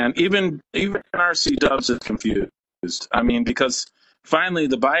understand. Even RC Dubs is confused. I mean, because finally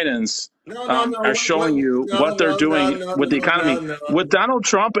the Bidens are showing you what they're doing with the economy. With Donald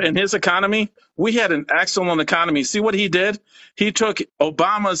Trump and his economy, we had an excellent economy. See what he did? He took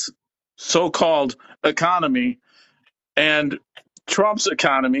Obama's so-called economy and Trump's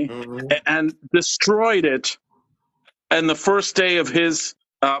economy and destroyed it in the first day of his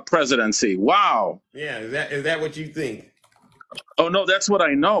presidency. Wow. Yeah, is that what you think? Oh, no, that's what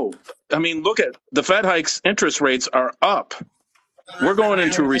I know. I mean, look at the Fed hikes. Interest rates are up. We're going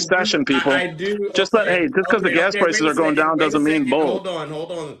into recession, people. I do. Just because the gas prices are going down doesn't mean bold.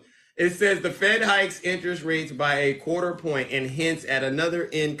 Hold on. It says the Fed hikes interest rates by a quarter point and hints at another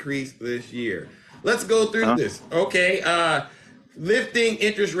increase this year. Let's go through this. Okay. Lifting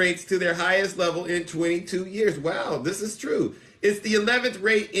interest rates to their highest level in 22 years. Wow, this is true. It's the 11th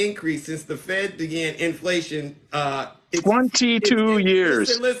rate increase since the Fed began inflation. 22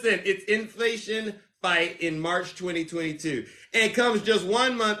 years. Listen, it's inflation fight in March 2022. And it comes just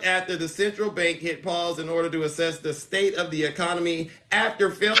 1 month after the central bank hit pause in order to assess the state of the economy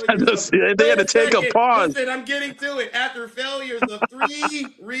after failures. They had to take a pause. Listen, I'm getting to it. After failures of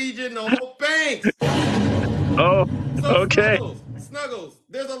 3 regional banks. Oh, okay. Snuggles,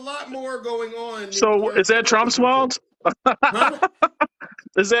 there's a lot more going on. So is that Trump's fault? Huh?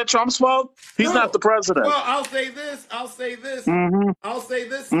 Is that Trump's fault? He's not the president. Well, I'll say this.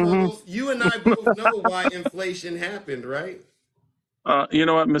 Snuggles. You and I both know why inflation happened, right? You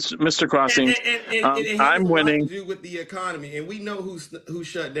know what, Mr. Crossing? I'm winning. To do with the economy, and we know who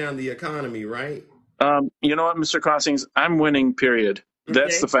shut down the economy, right? You know what, Mr. Crossings? I'm winning. Period.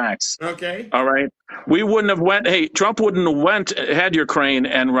 That's the facts. Okay. All right. We wouldn't have went. Hey, Trump wouldn't have had Ukraine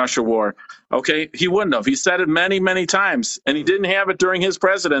and Russia war. Okay. He wouldn't have. He said it many, many times, and he didn't have it during his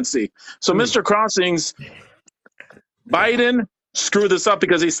presidency. So, Mr. Crossings, Biden screwed this up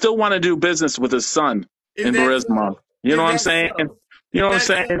because he still wanted to do business with his son in Burisma. You know what I'm saying? You know what I'm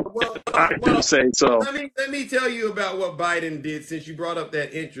saying? I do say so. Let me tell you about what Biden did, since you brought up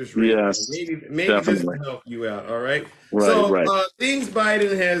that interest rate. Yes, maybe definitely. this will help you out. All right. Right. Things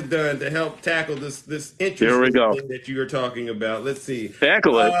Biden has done to help tackle this interest rate thing that you are talking about. Let's see.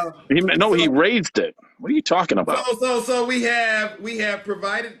 Tackle it? He raised it. What are you talking about? So we have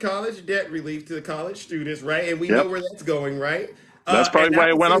provided college debt relief to the college students, right? And we know where that's going, right? That's probably why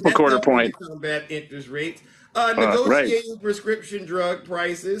it went up a quarter point. Combat interest rates. Negotiating prescription drug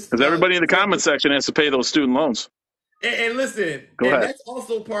prices. Because everybody in the comment section has to pay those student loans. And listen, that's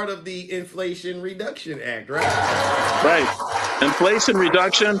also part of the Inflation Reduction Act, right? Right. Inflation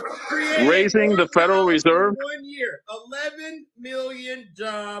reduction, raising the Federal Reserve. 1 year, 11 million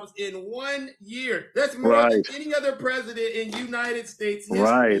jobs in 1 year. That's more than any other president in United States history.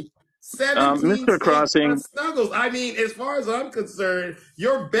 Right. 17 Mr. Crossing. Snuggles. I mean, as far as I'm concerned,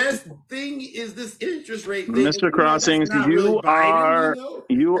 your best thing is this interest rate thing. Mr. Crossings, Mr.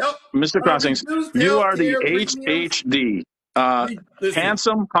 Crossings, you are the HHD.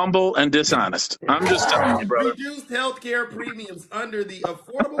 Handsome, humble, and dishonest. I'm just telling you, brother. Reduced health care premiums under the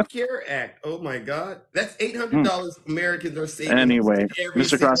Affordable Care Act. Oh, my God. That's $800 Americans are saving. Anyway,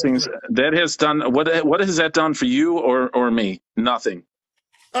 Mr. Crossings, that has done, what has that done for you or me? Nothing.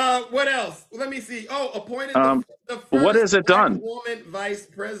 What else? Let me see. Appointed the first what has it done? Woman vice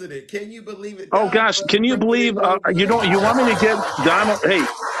president. Can you believe it? Oh gosh, can you believe? You want me to get Donald? Hey,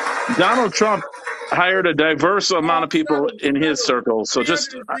 Donald Trump hired a diverse amount of people in his circle. So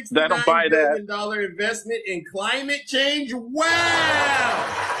just I don't buy that. $1 billion investment in climate change. Wow.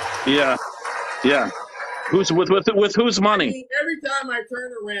 Yeah. Who's with whose money? I mean, every time I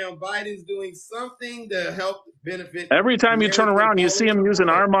turn around, Biden's doing something to help benefit. Every time you turn around, you see him using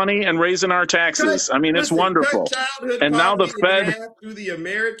our money and raising our taxes. I mean, it's wonderful. And now the Fed through the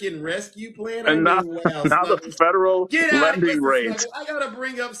American Rescue Plan. And now the federal lending rates. I gotta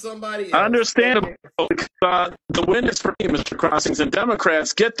bring up somebody else. Understandable. The win is for me, Mr. Crossings, and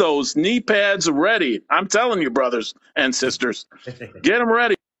Democrats get those knee pads ready. I'm telling you, brothers and sisters, get them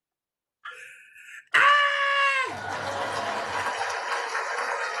ready.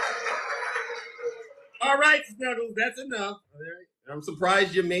 All right, Snuggles, that's enough. I'm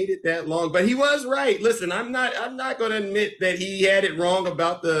surprised you made it that long, but he was right. Listen, I'm not going to admit that he had it wrong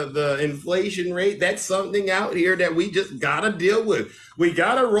about the inflation rate. That's something out here that we just got to deal with. We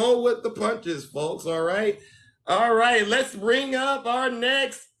got to roll with the punches, folks, all right? All right, let's bring up our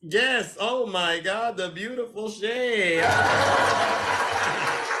next guest. Oh my God, the beautiful Shay.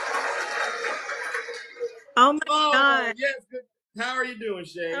 Oh my God. Yes, good. How are you doing,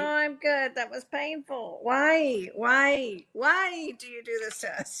 Shay? Oh, I'm good. That was painful. Why? Why do you do this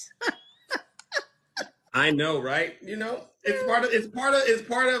to us? I know, right? You know, it's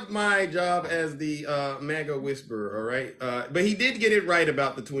part of my job as the MAGA whisperer, all right? But he did get it right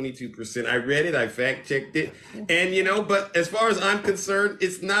about the 22%. I read it, I fact checked it, and but as far as I'm concerned,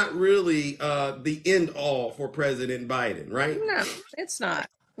 it's not really the end all for President Biden, right? No, it's not.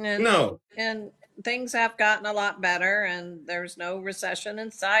 And, No. and things have gotten a lot better, and there's no recession in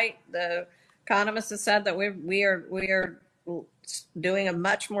sight. The economists have said that we are doing a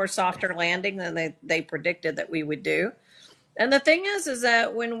much more softer landing than they predicted that we would do. And the thing is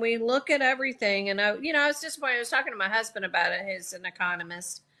that when we look at everything, and I was talking to my husband about it. He's an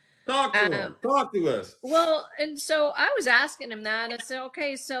economist. Talk to him. Talk to us. Well, and so I was asking him that. I said,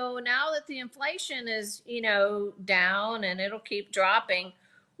 okay, so now that the inflation is, down and it'll keep dropping,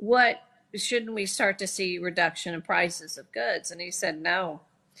 what shouldn't we start to see reduction in prices of goods? And he said, no.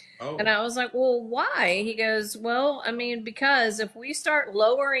 Oh. And I was like, well, why? He goes, well, I mean, because if we start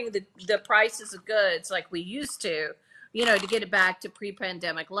lowering the prices of goods like we used to get it back to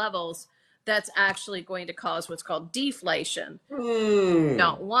pre-pandemic levels, that's actually going to cause what's called deflation.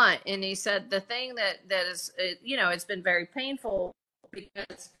 Don't want. And he said the thing that is, it's been very painful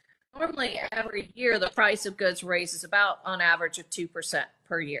because normally every year the price of goods raises about on average of 2%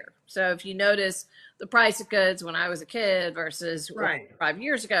 per year. So if you notice the price of goods when I was a kid versus 5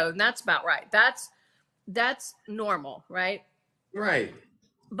 years ago, and that's about right. That's normal, right? Right.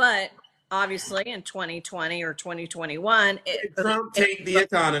 But obviously in 2020 or 2021, Trump take the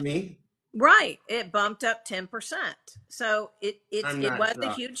economy. Right. It bumped up 10%. So it was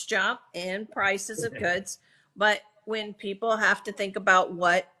a huge jump in prices of goods. But when people have to think about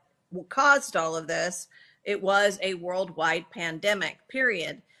what caused all of this, it was a worldwide pandemic,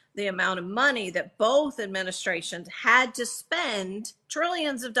 period. The amount of money that both administrations had to spend,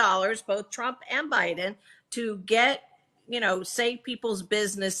 trillions of dollars, both Trump and Biden, to get, save people's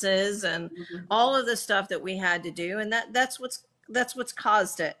businesses and all of the stuff that we had to do. And that's what's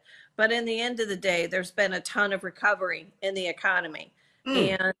caused it. But in the end of the day, there's been a ton of recovery in the economy.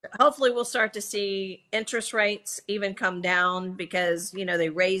 And hopefully we'll start to see interest rates even come down because, they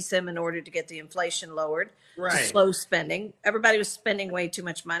raised them in order to get the inflation lowered, to slow spending. Everybody was spending way too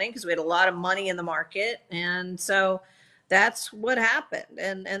much money because we had a lot of money in the market. And so that's what happened.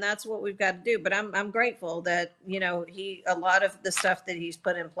 And that's what we've got to do. But I'm grateful that, a lot of the stuff that he's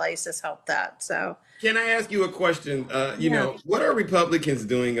put in place has helped that. So can I ask you a question? What are Republicans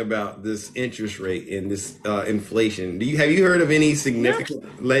doing about this interest rate and this inflation? Have you heard of any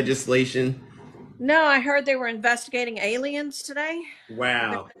significant legislation? No, I heard they were investigating aliens today.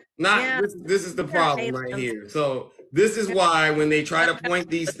 Wow. This is the problem right here. So this is why when they try to point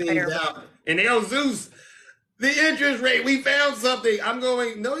these things out, and Zeus, the interest rate, we found something. I'm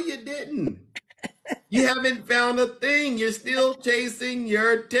going, no, you didn't. You haven't found a thing. You're still chasing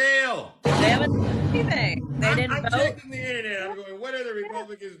your tail. They haven't done anything. They didn't vote. I'm checking the internet. I'm going, what are the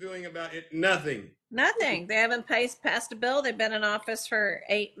Republicans doing about it? Nothing. Nothing. They haven't passed a bill. They've been in office for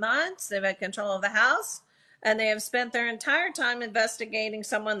 8 months. They've had control of the House. And they have spent their entire time investigating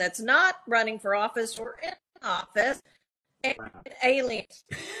someone that's not running for office or in office. Aliens.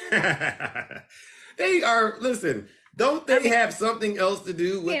 They are, listen, don't they have something else to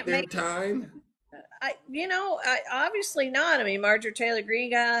do with their time? Obviously not. I mean, Marjorie Taylor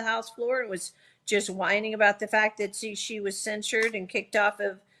Greene got on the House floor and was just whining about the fact that she was censured and kicked off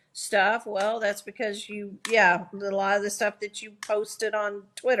of stuff. Well, that's because a lot of the stuff that you posted on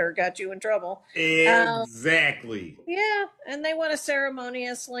Twitter got you in trouble. Exactly. And they want to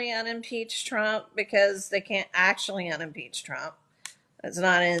ceremoniously unimpeach Trump because they can't actually unimpeach Trump. That's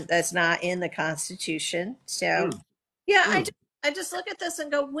not in the Constitution. So, I just look at this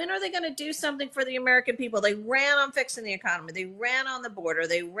and go, when are they going to do something for the American people? They ran on fixing the economy. They ran on the border.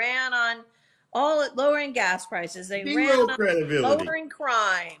 They ran on lowering gas prices. They ran on lowering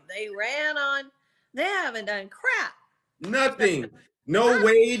crime. They haven't done crap. Nothing. No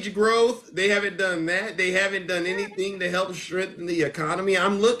wage growth. They haven't done that. They haven't done anything to help strengthen the economy.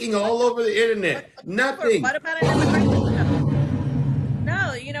 I'm looking all over the internet. Nothing. What about an immigration bill?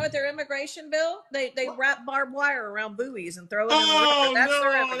 No, with their immigration bill? They wrap barbed wire around buoys and throw it in the river. That's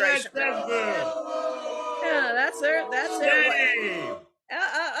their immigration bill. Yeah, that's their way.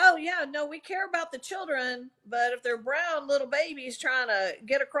 Oh yeah, no, we care about the children, but if they're brown little babies trying to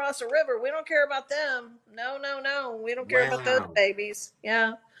get across a river, we don't care about them. No, we don't care about those babies.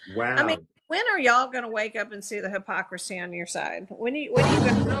 Yeah. Wow. I mean, when are y'all going to wake up and see the hypocrisy on your side? When are you going to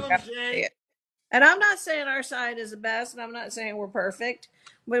wake up and see it? And I'm not saying our side is the best, and I'm not saying we're perfect,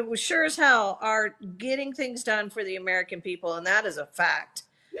 but we sure as hell are getting things done for the American people, and that is a fact.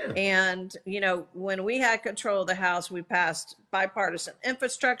 Yeah. And, when we had control of the House, we passed bipartisan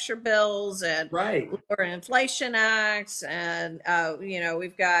infrastructure bills and lower inflation acts. And,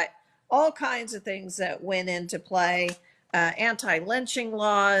 we've got all kinds of things that went into play, anti-lynching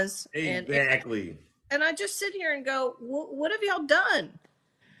laws. Exactly. And I just sit here and go, what have y'all done?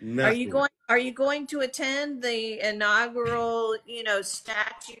 Nothing. Are you going to attend the inaugural,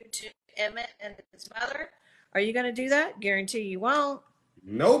 statue to Emmett and his mother? Are you going to do that? Guarantee you won't.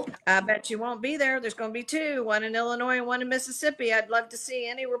 Nope. I bet you won't be there. There's going to be two, one in Illinois and one in Mississippi. I'd love to see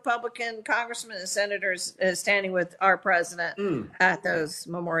any Republican congressmen and senators standing with our president at those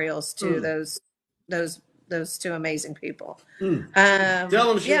memorials to those two amazing people. Tell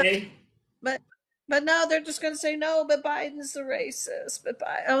them, Shay. But no, they're just going to say no. But Biden's the racist.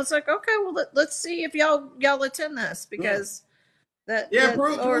 I was like, okay, well, let's see if y'all attend this because prove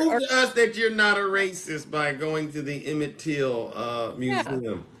to us that you're not a racist by going to the Emmett Till museum.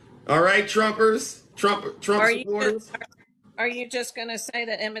 Yeah. All right, Trumpers, Trump supporters. Are you just going to say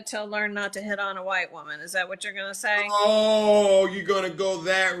that Emmett Till learned not to hit on a white woman? Is that what you're going to say? Oh, you're going to go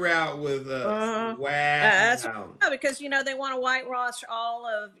that route with us. Wow. Because, they want to whitewash all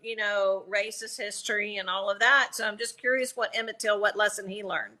of, racist history and all of that. So I'm just curious what lesson he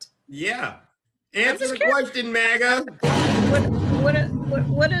learned. Yeah. Answer the question, MAGA.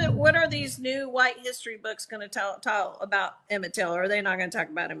 What are these new white history books going to tell about Emmett Till? Or are they not going to talk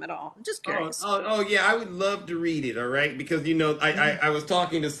about him at all? I'm just curious. Oh, yeah, I would love to read it, all right? Because, I was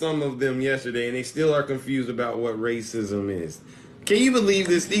talking to some of them yesterday, and they still are confused about what racism is. Can you believe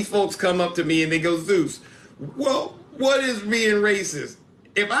this? These folks come up to me, and they go, Zeus, well, what is being racist?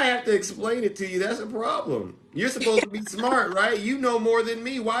 If I have to explain it to you, that's a problem. You're supposed to be smart, right? You know more than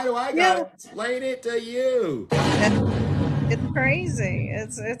me. Why do I gotta explain it to you? It's crazy.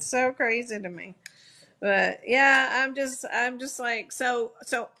 It's so crazy to me. But yeah, I'm just like so.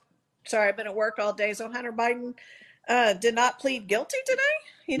 Sorry, I've been at work all day. So Hunter Biden did not plead guilty today.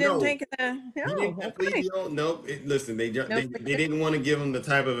 He didn't take the. Nope. Listen, they didn't want to give him the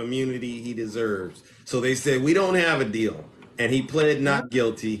type of immunity he deserves, so they said we don't have a deal, and he pled not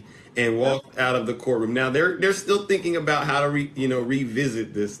guilty and walked out of the courtroom. Now they're still thinking about how to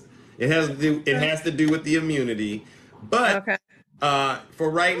revisit this. It has to do with the immunity, but for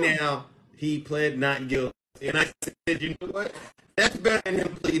right now he pled not guilty. And I said, you know what? That's better than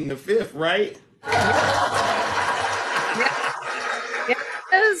him pleading the fifth, right?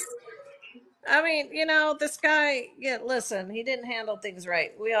 Yes. I mean, this guy. Yeah, listen, he didn't handle things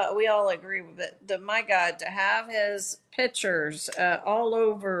right. We all agree with it. My God, to have his pictures all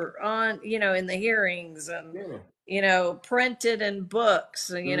over on, in the hearings and printed in books,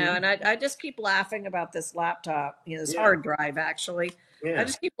 and I just keep laughing about this laptop, this hard drive actually. Yeah. I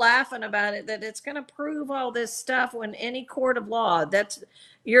just keep laughing about it, that it's going to prove all this stuff when any court of law, that's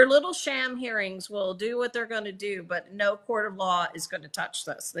your little sham hearings will do what they're going to do, but no court of law is going to touch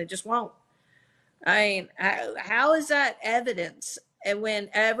this. They just won't. I mean, how is that evidence? And when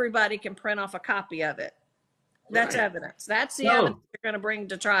everybody can print off a copy of it, that's evidence. That's the evidence you're going to bring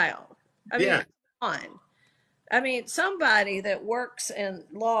to trial. I mean, come on. I mean, somebody that works in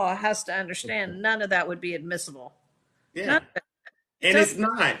law has to understand none of that would be admissible. Yeah. And it's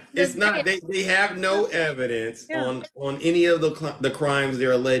not. They have no evidence on any of the crimes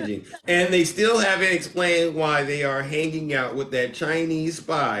they're alleging. And they still haven't explained why they are hanging out with that Chinese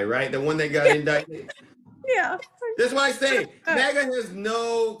spy, right? The one that got indicted. Yeah. That's why I say MAGA has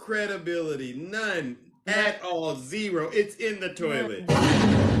no credibility. None at all. Zero. It's in the toilet.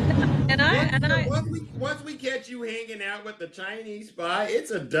 Once we catch you hanging out with the Chinese spy, it's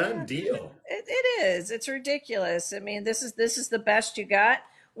a done deal. It is. It's ridiculous. I mean, this is the best you got.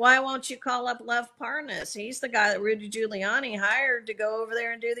 Why won't you call up Lev Parnas? He's the guy that Rudy Giuliani hired to go over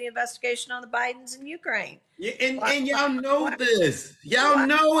there and do the investigation on the Bidens in Ukraine. Yeah, and y'all know this. Y'all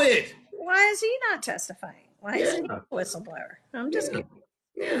know it. Why is he not testifying? Why is he a whistleblower? I'm just kidding.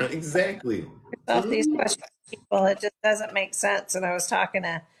 Yeah, exactly. These questions, people, it just doesn't make sense. And I was talking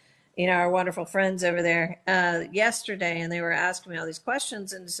to our wonderful friends over there yesterday, and they were asking me all these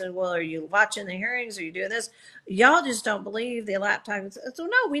questions and said, well, are you watching the hearings? Are you doing this? Y'all just don't believe the laptop. So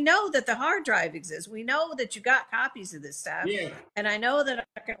no, we know that the hard drive exists. We know that you got copies of this stuff. Yeah. And I know that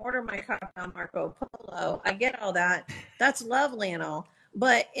I can order my copy on Marco Polo. I get all that. That's lovely and all.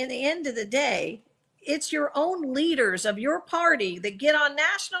 But in the end of the day, it's your own leaders of your party that get on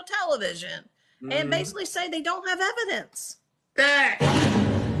national television and basically say they don't have evidence.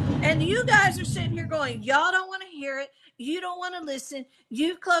 And you guys are sitting here going, y'all don't want to hear it. You don't want to listen.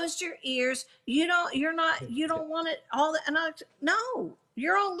 You've closed your ears. You don't want it all that. And no,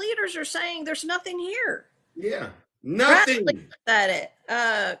 your own leaders are saying there's nothing here. Yeah. Nothing. Bradley said it.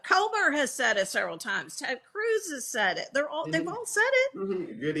 Comer has said it several times. Ted Cruz has said it. They've all said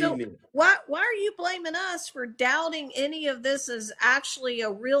it. Good evening. Why are you blaming us for doubting any of this is actually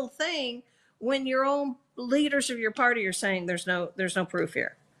a real thing when your own leaders of your party are saying there's no proof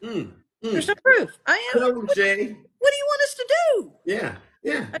here? There's no proof. What do you want us to do? Yeah.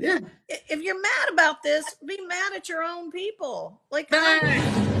 If you're mad about this, be mad at your own people. Like,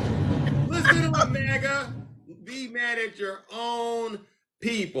 listen to MAGA. Be mad at your own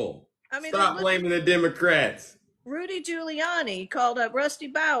people. Stop blaming the Democrats. Rudy Giuliani called up Rusty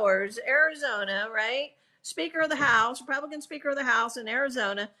Bowers, Arizona, right? Speaker of the House, Republican Speaker of the House in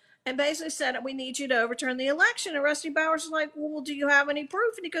Arizona, and basically said, we need you to overturn the election. And Rusty Bowers was like, well, do you have any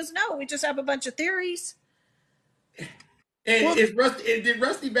proof? And he goes, no, we just have a bunch of theories. And did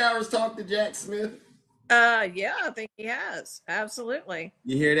Rusty Bowers talk to Jack Smith? Yeah, I think he has. Absolutely.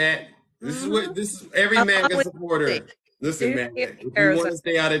 You hear that? This is every MAGA supporter. Listen, man, if you want to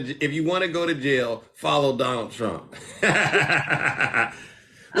stay if you want to go to jail, follow Donald Trump. Well,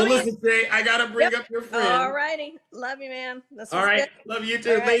 listen, Jay, I got to bring up your friend. All righty. Love you, man. All right. Good. Love you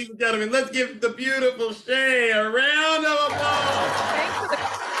too. Ladies and gentlemen, let's give the beautiful Shay a round of applause. Thanks for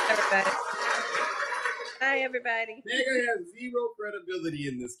everybody. Hi, everybody. MAGA has zero credibility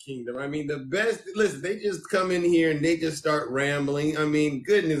in this kingdom. I mean, the best, listen, they just come in here and they just start rambling. I mean,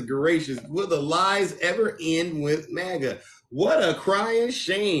 goodness gracious, will the lies ever end with MAGA? What a crying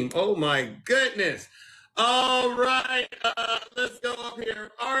shame. Oh, my goodness. All right, let's go up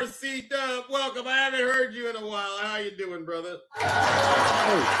here. RC Dub, welcome. I haven't heard you in a while. How you doing, brother? Hey,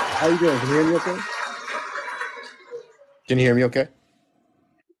 how you doing? Can you hear me okay? Can you hear me okay?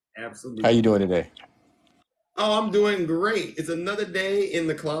 Absolutely. How you doing today? Oh, I'm doing great. It's another day in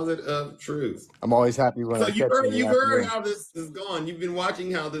the closet of truth. I'm always happy when I catch you. You've heard how this has gone. You've been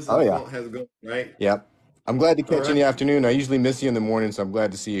watching how this has gone, right? Yep. I'm glad to catch you in the afternoon. I usually miss you in the morning, so I'm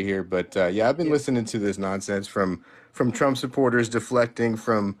glad to see you here. But yeah, I've been listening to this nonsense from Trump supporters deflecting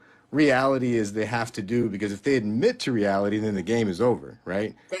from reality as they have to do, because if they admit to reality, then the game is over,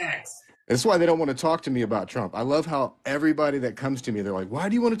 right? Facts. That's why they don't want to talk to me about Trump. I love how everybody that comes to me, they're like, why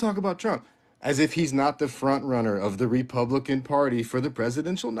do you want to talk about Trump? As if he's not the front runner of the Republican Party for the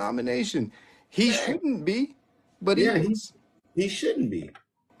presidential nomination. He shouldn't be, but he is. He shouldn't be.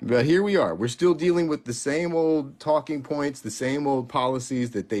 But here we are. We're still dealing with the same old talking points, the same old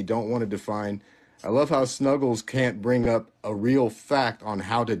policies that they don't want to define. I love how Snuggles can't bring up a real fact on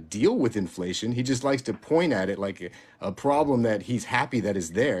how to deal with inflation. He just likes to point at it like a problem that he's happy that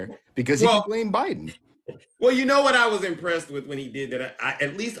is there because he can blame Biden. Well, you know what I was impressed with when he did that?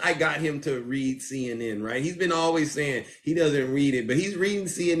 At least I got him to read CNN, right? He's been always saying he doesn't read it, but he's reading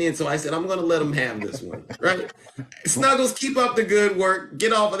CNN. So I said, I'm going to let him have this one, right? Snuggles, keep up the good work.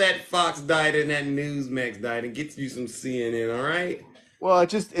 Get off of that Fox diet and that Newsmax diet and get you some CNN, all right? Well,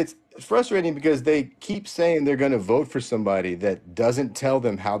 it's frustrating because they keep saying they're going to vote for somebody that doesn't tell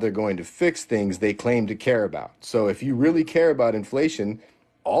them how they're going to fix things they claim to care about. So if you really care about inflation,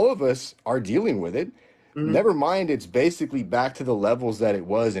 all of us are dealing with it. Never mind, it's basically back to the levels that it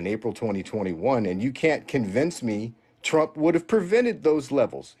was in April 2021, and you can't convince me Trump would have prevented those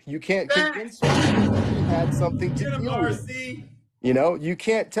levels. You can't convince me he had something to deal with. You know, you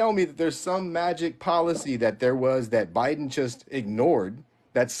can't tell me that there's some magic policy that there was that Biden just ignored,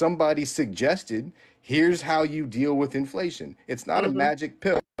 that somebody suggested, here's how you deal with inflation. It's not a magic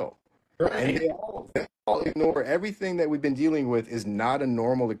pill. And they all ignore everything that we've been dealing with is not a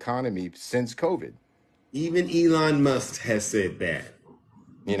normal economy since COVID. Even Elon Musk has said that.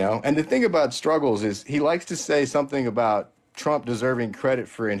 You know, and the thing about Struggles is he likes to say something about Trump deserving credit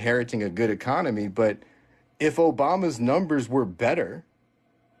for inheriting a good economy. But if Obama's numbers were better,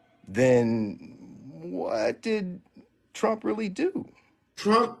 then what did Trump really do?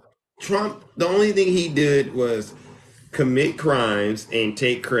 Trump, the only thing he did was commit crimes and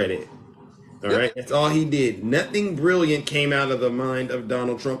take credit. All right, that's all he did. Nothing brilliant came out of the mind of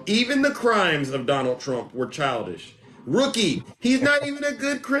Donald Trump. Even the crimes of Donald Trump were childish. Rookie. He's not even a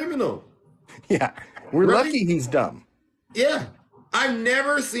good criminal. Yeah, we're Right? lucky he's dumb. Yeah. I've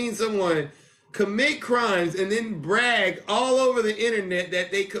never seen someone commit crimes and then brag all over the internet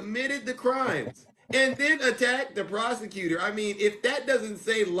that they committed the crimes and then attack the prosecutor. I mean, if that doesn't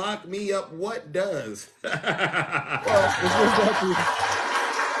say lock me up, what does? Well,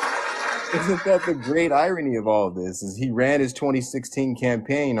 isn't that the great irony of all of this? Is he ran his 2016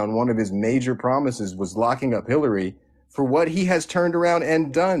 campaign on one of his major promises was locking up Hillary for what he has turned around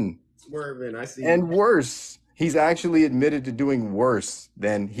and done. Swerving, I see. And worse. He's actually admitted to doing worse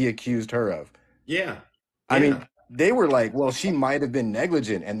than he accused her of. Yeah. I mean, they were like, well, she might have been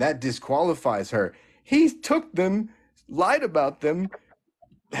negligent and that disqualifies her. He took them, lied about them,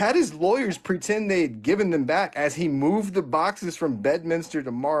 had his lawyers pretend they'd given them back as he moved the boxes from Bedminster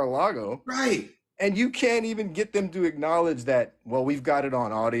to Mar-a-Lago. Right. And you can't even get them to acknowledge that, well, we've got it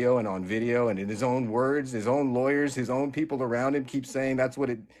on audio and on video and in his own words, his own lawyers, his own people around him keep saying that's what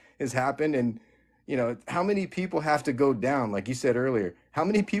it has happened. And, you know, how many people have to go down? Like you said earlier, how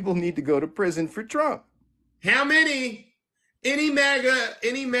many people need to go to prison for Trump? How many? Any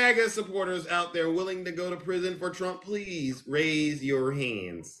MAGA supporters out there willing to go to prison for Trump, please raise your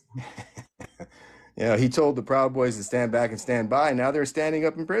hands. Yeah, he told the Proud Boys to stand back and stand by, and now they're standing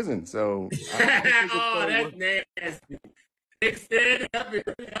up in prison. So, oh, that's nasty. They stand up in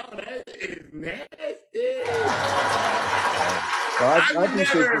prison. Oh, that is nasty.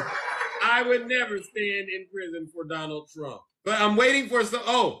 I would never stand in prison for Donald Trump. But I'm waiting for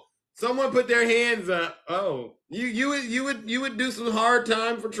someone put their hands up. Oh, you would do some hard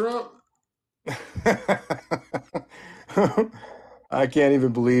time for Trump? I can't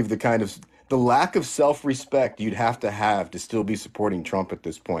even believe the lack of self-respect you'd have to still be supporting Trump at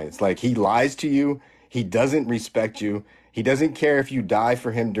this point. It's like he lies to you. He doesn't respect you. He doesn't care if you die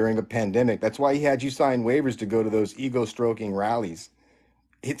for him during a pandemic. That's why he had you sign waivers to go to those ego-stroking rallies.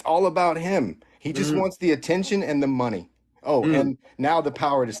 It's all about him. He just wants the attention and the money. Oh, and now the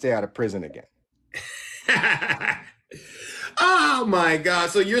power to stay out of prison again. Oh my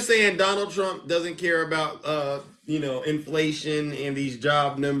God! So you're saying Donald Trump doesn't care about inflation and these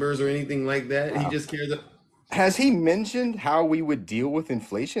job numbers or anything like that? He just cares. Has he mentioned how we would deal with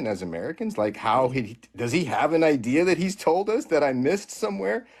inflation as Americans? Like does he have an idea that he's told us that I missed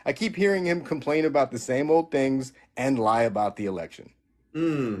somewhere? I keep hearing him complain about the same old things and lie about the election.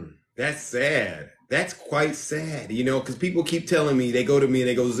 That's sad. That's quite sad, because people keep telling me, they go to me and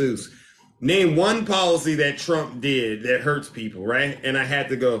they go, Zeus, name one policy that Trump did that hurts people, right? And I had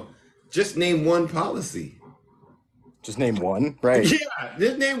to go, just name one policy. Just name one, right? Yeah,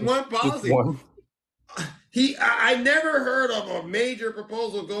 just name one policy. Just one. I never heard of a major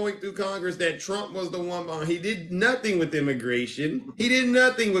proposal going through Congress that Trump was the one behind. He did nothing with immigration. He did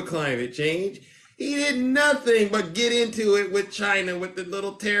nothing with climate change. He did nothing but get into it with China with the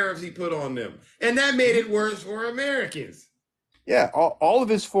little tariffs he put on them. And that made it worse for Americans. Yeah, all of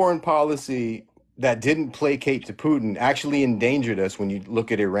his foreign policy that didn't placate to Putin actually endangered us when you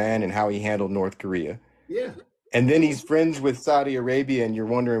look at Iran and how he handled North Korea. Yeah. And then he's friends with Saudi Arabia, and you're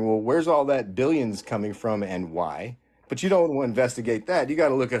wondering, well, where's all that billions coming from and why? But you don't want to investigate that. You got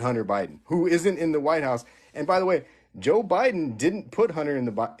to look at Hunter Biden, who isn't in the White House. And by the way, Joe Biden didn't put Hunter in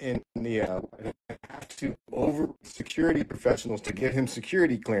the have to over security professionals to give him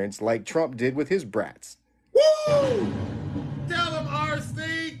security clearance like Trump did with his brats. Woo! Tell him,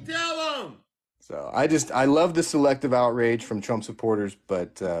 RC, tell him. So I love the selective outrage from Trump supporters.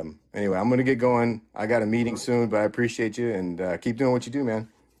 But anyway, I'm going to get going. I got a meeting soon, but I appreciate you and keep doing what you do, man.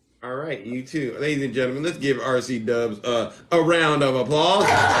 All right, you too. Ladies and gentlemen, let's give RC Dubs a round of applause.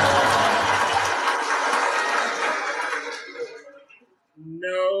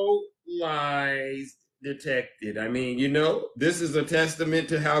 No lies detected. I mean, this is a testament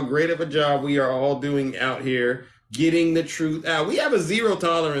to how great of a job we are all doing out here getting the truth out. We have a zero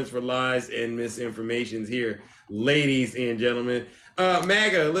tolerance for lies and misinformations here, ladies and gentlemen.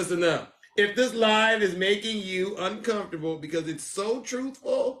 MAGA, listen up. If this live is making you uncomfortable because it's so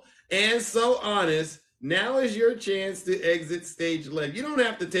truthful and so honest, now is your chance to exit stage left. You don't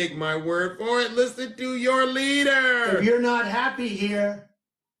have to take my word for it. Listen to your leader. If you're not happy here,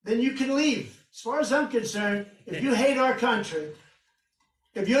 then you can leave. As far as I'm concerned, if you hate our country,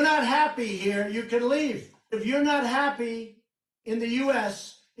 if you're not happy here, you can leave. If you're not happy in the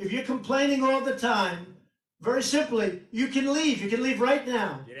U.S., if you're complaining all the time, very simply, you can leave. You can leave right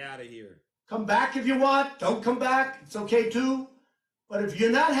now. Get out of here. Come back if you want. Don't come back. It's okay too. But if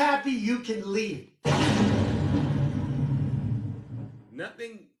you're not happy, you can leave.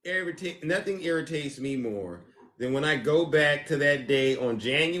 Nothing irritates me more than when I go back to that day on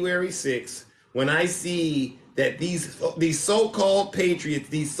January 6th when I see that these so-called patriots,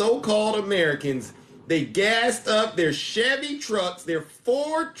 these so-called Americans, they gassed up their Chevy trucks, their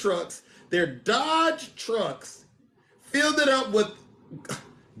Ford trucks, their Dodge trucks, filled it up with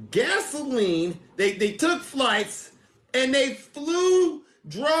gasoline. They took flights and they flew,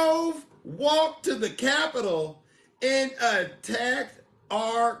 drove, walked to the Capitol and attacked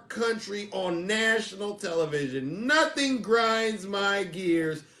our country on national television. Nothing grinds my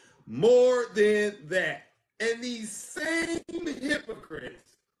gears more than that. And these same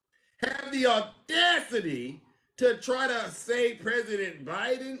hypocrites have the audacity to try to say President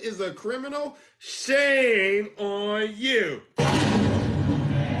Biden is a criminal. Shame on you.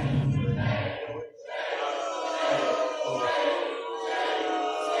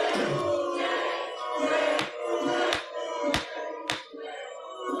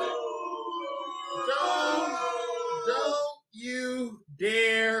 Don't you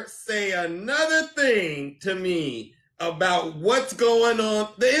dare say another thing to me about what's going on.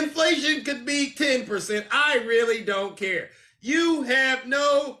 The inflation could be 10%. I really don't care. You have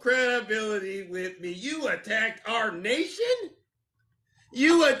no credibility with me. You attacked our nation.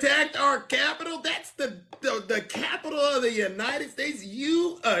 You attacked our capital. That's the capital of the United States.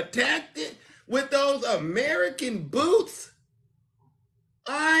 You attacked it with those American boots.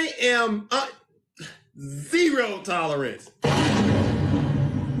 I am zero tolerance.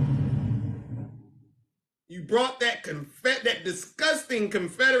 You brought that disgusting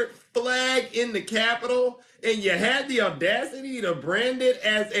Confederate flag in the Capitol, and you had the audacity to brand it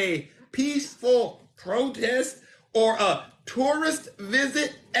as a peaceful protest or a tourist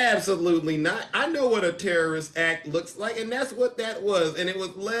visit? Absolutely not. I know what a terrorist act looks like, and that's what that was. And it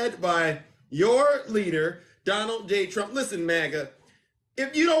was led by your leader, Donald J. Trump. Listen, MAGA,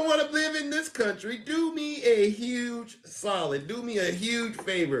 if you don't want to live in this country, do me a huge solid. Do me a huge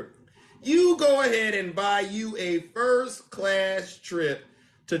favor. You go ahead and buy you a first-class trip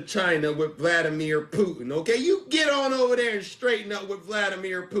to China with Vladimir Putin, okay? You get on over there and straighten up with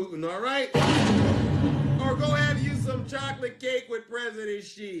Vladimir Putin, all right? Or go have you some chocolate cake with President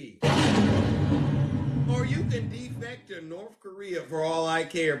Xi. Or you can defect to North Korea for all I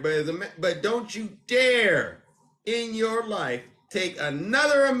care. But don't you dare in your life take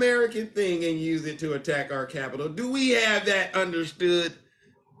another American thing and use it to attack our capital. Do we have that understood?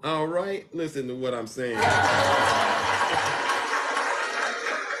 All right, listen to what I'm saying.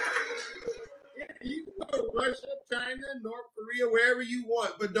 You can go to Russia, China, North Korea, wherever you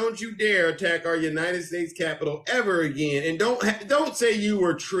want, but don't you dare attack our United States Capitol ever again. And don't say you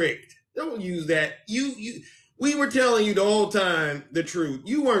were tricked. Don't use that. We were telling you the whole time the truth.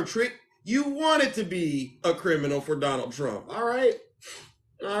 You weren't tricked. You wanted to be a criminal for Donald Trump. All right.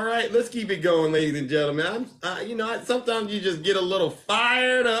 All right, let's keep it going, ladies and gentlemen. Sometimes you just get a little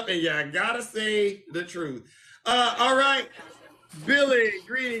fired up and you gotta say the truth. All right, Billy,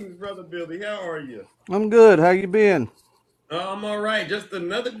 greetings, brother Billy. How are you? I'm good. How you been? I'm all right. Just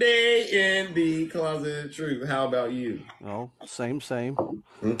another day in the closet of truth. How about you? Oh, same.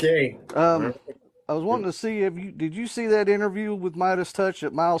 Okay. I was wanting to see did you see that interview with Midas Touch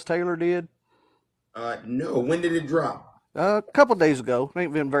that Miles Taylor did? No. When did it drop? A couple days ago.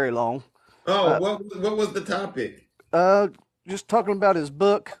 Ain't been very long. Oh, what was the topic? Just talking about his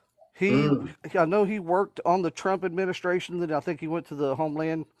book. I know he worked on the Trump administration. Then I think he went to the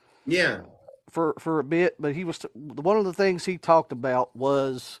Homeland. Yeah. For a bit, but one of the things he talked about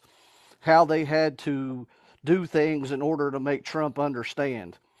was how they had to do things in order to make Trump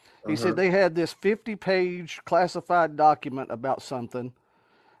understand. He said they had this 50-page classified document about something,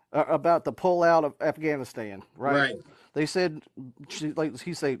 about the pullout of Afghanistan, right? They said,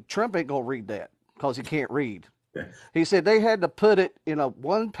 he said, Trump ain't gonna read that because he can't read. He said they had to put it in a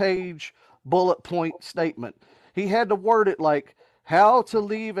 1-page bullet point statement. He had to word it like, how to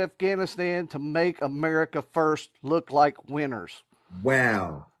leave Afghanistan to make America first look like winners.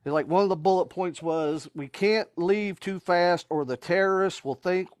 Wow. Like one of the bullet points was, we can't leave too fast or the terrorists will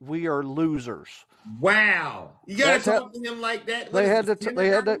think we are losers. Wow. You gotta talk to him like that. They had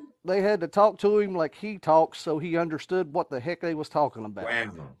to talk to him like he talks so he understood what the heck they was talking about.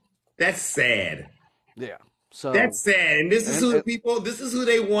 Wow. That's sad. Yeah. So that's sad. And this is who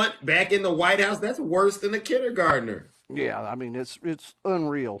they want back in the White House. That's worse than a kindergartner. Yeah, I mean it's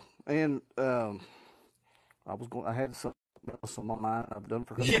unreal. And I had something else on my mind I've done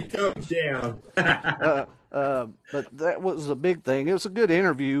for get those down. But that was a big thing. It was a good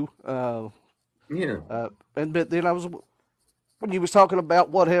interview. But then when he was talking about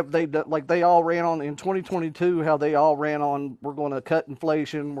what have they done, like they all ran on in 2022, how they all ran on, we're going to cut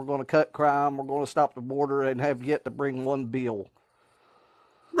inflation, we're going to cut crime, we're going to stop the border, and have yet to bring one bill.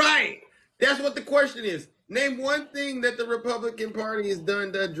 Right. That's what the question is. Name one thing that the Republican Party has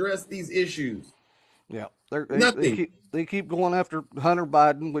done to address these issues. Yeah, Nothing. They keep going after Hunter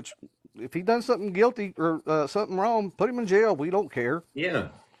Biden, which if he done something guilty or something wrong, put him in jail. We don't care. Yeah.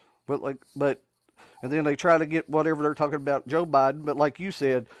 And then they try to get whatever they're talking about Joe Biden. But like you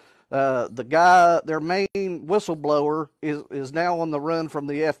said, the guy, their main whistleblower, is now on the run from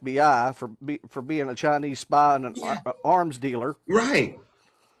the FBI for being a Chinese spy and an arms dealer. Right.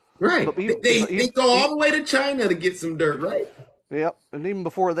 Right. They go all the way to China to get some dirt, right? Yep. And even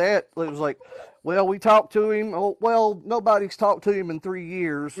before that, it was like, well, we talked to him. Oh, well, nobody's talked to him in 3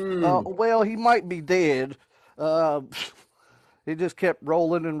 years. Well, he might be dead. It just kept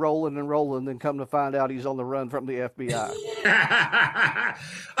rolling and rolling and rolling. Then come to find out he's on the run from the FBI.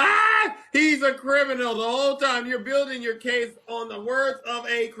 He's a criminal the whole time. You're building your case on the words of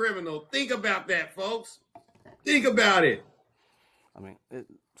a criminal. Think about that, folks. Think about it. I mean,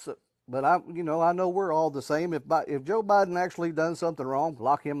 but I know we're all the same. If Joe Biden actually done something wrong,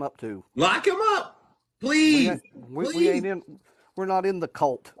 lock him up too. Lock him up, please. We're not in the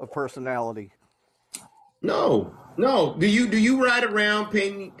cult of personality. No. Do you ride around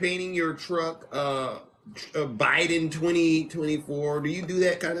painting your truck Biden 2024? Do you do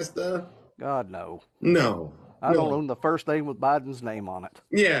that kind of stuff? God, no. No. I don't own the first name with Biden's name on it.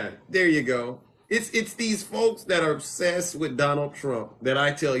 Yeah, there you go. It's these folks that are obsessed with Donald Trump that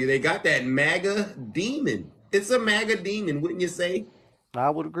I tell you, they got that MAGA demon. It's a MAGA demon, wouldn't you say? I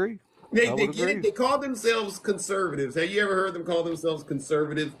would agree. They call themselves conservatives. Have you ever heard them call themselves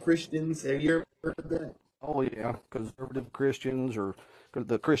conservative Christians? Have you ever heard that? Oh, yeah, conservative Christians or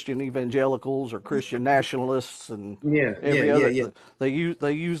the Christian evangelicals or Christian nationalists and every other.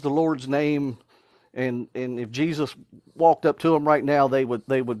 They use the Lord's name, and if Jesus walked up to them right now, they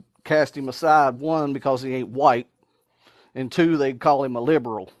would cast him aside, one, because he ain't white, and two, they'd call him a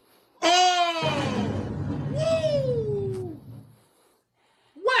liberal. Oh! Woo!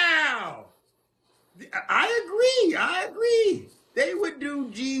 Wow! I agree. They would do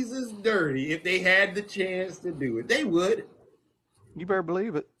Jesus dirty if they had the chance to do it. They would. You better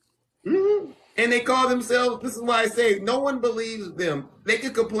believe it. Mm-hmm. And they call themselves, this is why I say no one believes them. They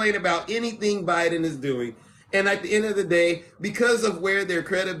can complain about anything Biden is doing. And at the end of the day, because of where their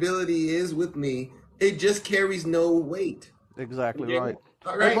credibility is with me, it just carries no weight. Exactly right.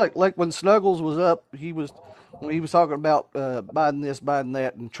 All right. Like when Snuggles was up, when he was talking about Biden this, Biden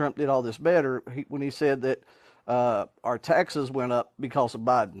that, and Trump did all this better, when he said that our taxes went up because of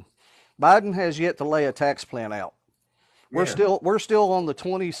Biden. Biden has yet to lay a tax plan out. We're still on the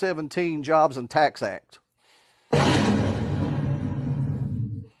 2017 Jobs and Tax Act.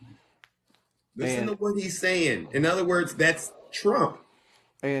 Listen to what he's saying. In other words, that's Trump.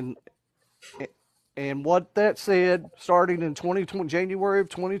 And what that said, starting in January of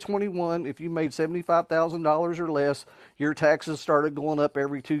 2021, if you made $75,000 or less, your taxes started going up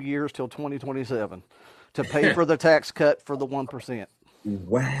every 2 years till 2027 to pay for the tax cut for the 1%.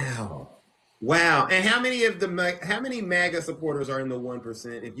 Wow. And how many MAGA supporters are in the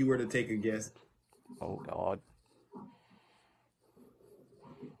 1%, if you were to take a guess? Oh, God.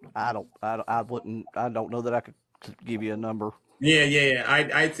 I don't know that I could give you a number. Yeah.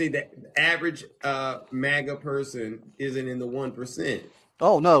 I'd say that average MAGA person isn't in the 1%.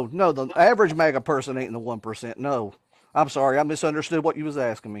 Oh, no, the average MAGA person ain't in the 1%. No. I'm sorry, I misunderstood what you was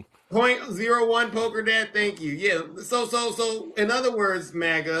asking me. 0.01 Poker Dad, thank you. Yeah, so in other words,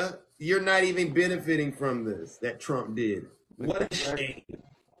 MAGA, you're not even benefiting from this that Trump did. What a shame.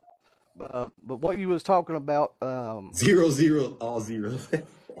 But what you was talking about, 0, all zeros.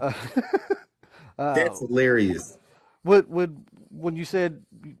 That's hilarious. When you said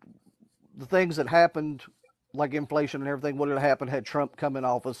the things that happened, like inflation and everything, would have happened had Trump come in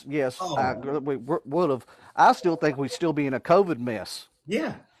office? Yes, we would have. I still think we'd still be in a COVID mess.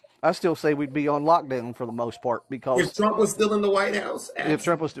 Yeah. I still say we'd be on lockdown for the most part because if Trump was still in the White House, if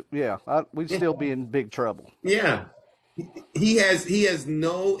Trump was, we'd still be in big trouble. Yeah. He has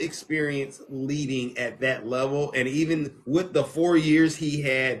no experience leading at that level, and even with the 4 years he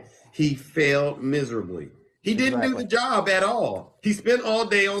had, he failed miserably. He didn't do the job at all. He spent all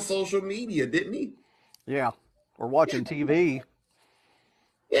day on social media, didn't he? Yeah, or watching TV.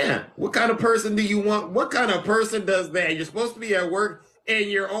 Yeah. What kind of person do you want? What kind of person does that? You're supposed to be at work and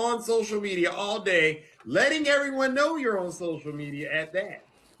you're on social media all day, letting everyone know you're on social media at that.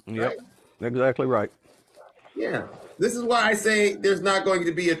 Yep, right? Exactly right. Yeah. This is why I say there's not going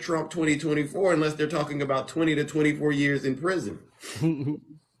to be a Trump 2024 unless they're talking about 20 to 24 years in prison.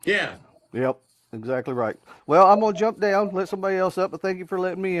 Yeah. Yep, exactly right. Well, I'm going to jump down, let somebody else up, but thank you for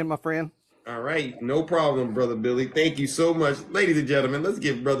letting me in, my friend. All right. No problem, Brother Billy. Thank you so much. Ladies and gentlemen, let's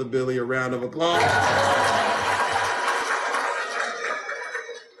give Brother Billy a round of applause.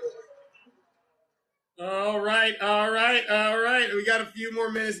 right. We got a few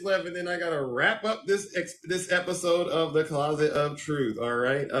more minutes left, and then I gotta wrap up this episode of the Closet of Truth. All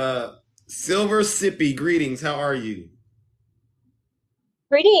right. Silver Sippy, greetings. How are you?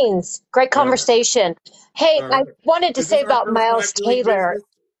 Greetings. Great All right. conversation. Hey, All I right. wanted to Is this say our about first time Miles doing Taylor.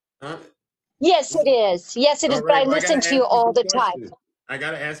 business? Huh? Yes, it is. Yes, it is. All But I right. Well, I listen gotta to you ask you all some the time. questions. I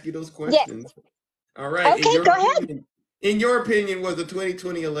gotta ask you those Yes. questions. All right. Okay, go ahead. In your opinion, was the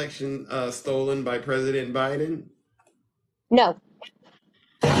 2020 election stolen by President Biden? No.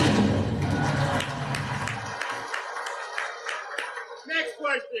 Next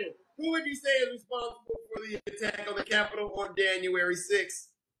question. Who would you say is responsible for the attack on the Capitol on January 6th?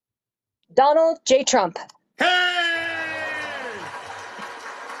 Donald J. Trump. Hey!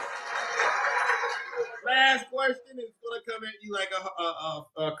 Last question is going to come at you like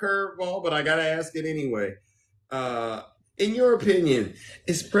a curveball, but I got to ask it anyway. In your opinion,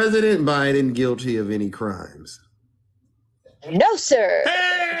 is President Biden guilty of any crimes? No, sir.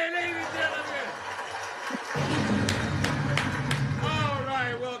 Hey, ladies and gentlemen. All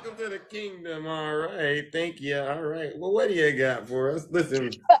right, welcome to the kingdom. All right, thank you. All right, well, what do you got for us?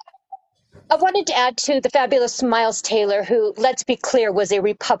 Listen. I wanted to add to the fabulous Miles Taylor, who, let's be clear, was a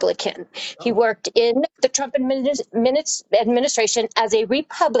Republican. He worked in the Trump administration as a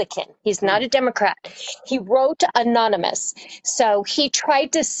Republican. He's not a Democrat. He wrote anonymous. So he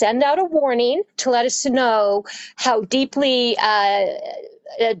tried to send out a warning to let us know how deeply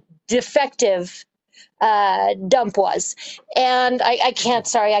defective Dump was. And I can't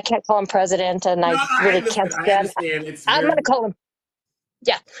call him president, and I really can't stand. I'm going to call him.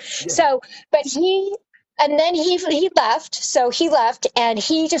 Yeah. So, but and then he left. So he left and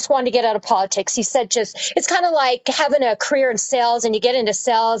he just wanted to get out of politics. He said, it's kind of like having a career in sales, and you get into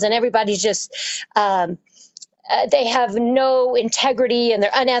sales and everybody's just, they have no integrity and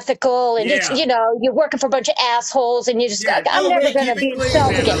they're unethical. And it's, you're working for a bunch of assholes and you just, I'm never going to be in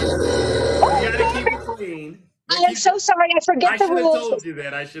sales again. You got to keep it clean. I am so sorry. I forget the rules. I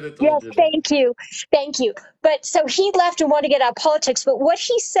should have told you that. Yes, thank you. Thank you. But so he left and wanted to get out of politics. But what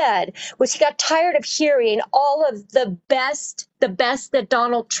he said was he got tired of hearing all of the best that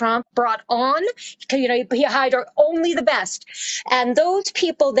Donald Trump brought on. He hired only the best. And those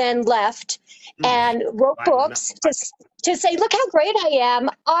people then left and wrote books to say, look how great I am.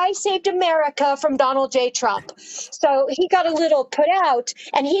 I saved America from Donald J. Trump. So he got a little put out,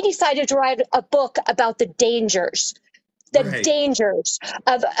 and he decided to write a book about the dangers of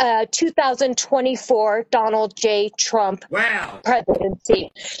 2024 Donald J. Trump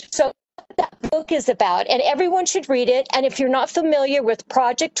presidency. So that book is about, and everyone should read it. And if you're not familiar with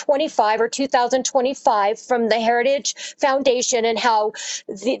Project 25 or 2025 from the Heritage Foundation and how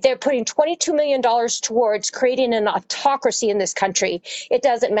they're putting $22 million towards creating an autocracy in this country, it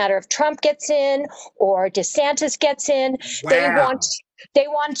doesn't matter if Trump gets in or DeSantis gets in. They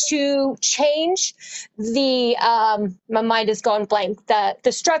want to change the my mind has gone blank.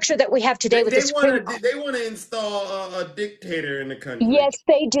 The structure that we have today with the Supreme Court. They want to install a dictator in the country. Yes,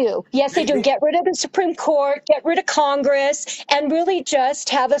 they do. Yes, they do. Get rid of the Supreme Court, get rid of Congress, and really just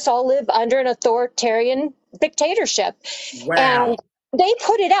have us all live under an authoritarian dictatorship. Wow. And they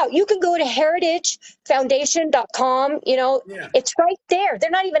put it out. You can go to heritagefoundation.com. It's right there. They're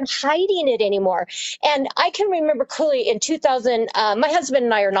not even hiding it anymore. And I can remember clearly in 2000, my husband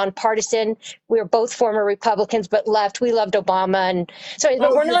and I are nonpartisan. We were both former Republicans, but left. We loved Obama. And so,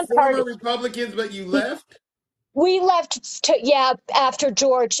 but we're nonpartisan. Former Republicans, but you left? We left after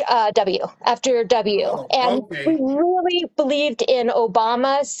George W. And we really believed in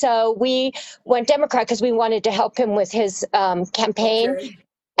Obama, so we went Democrat because we wanted to help him with his campaign. Okay.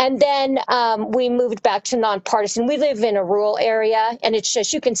 And then we moved back to nonpartisan. We live in a rural area, and it's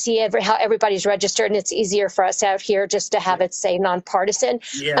just, you can see how everybody's registered, and it's easier for us out here just to have it say nonpartisan.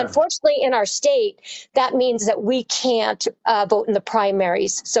 Yeah. Unfortunately, in our state, that means that we can't vote in the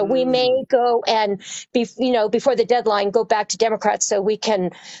primaries. So we may go and, before the deadline, go back to Democrats so we can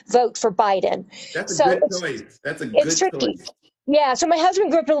vote for Biden. That's a good choice. It's tricky. Yeah. So my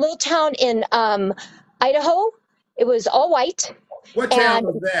husband grew up in a little town in Idaho. It was all white. What town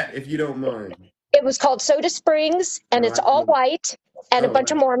was that, if you don't mind? It was called Soda Springs, and it's all white and a bunch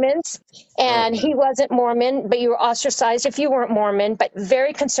of Mormons. And he wasn't Mormon, but you were ostracized if you weren't Mormon, but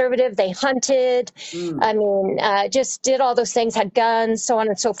very conservative. They hunted. I mean, just did all those things, had guns, so on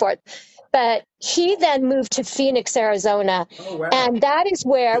and so forth. But he then moved to Phoenix, Arizona. Oh, wow. And that is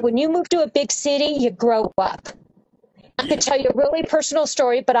where, when you move to a big city, you grow up. I could tell you a really personal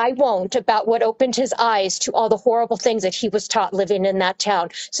story, but I won't, about what opened his eyes to all the horrible things that he was taught living in that town.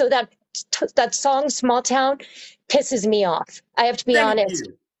 So that song, Small Town, pisses me off. I have to be honest.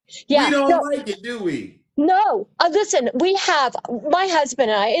 Yeah. We don't like it, do we? No, listen, we have my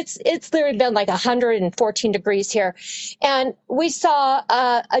husband and I. It's literally been like 114 degrees here, and we saw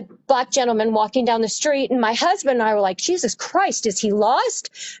a black gentleman walking down the street, and my husband and I were like, "Jesus Christ, is he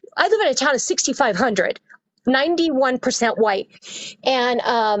lost?" I live in a town of 6,500. 91% white.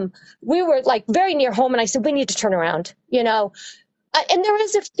 And we were like very near home. And I said, we need to turn around, and there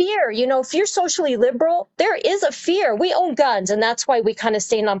is a fear, if you're socially liberal, there is a fear. We own guns, and that's why we kind of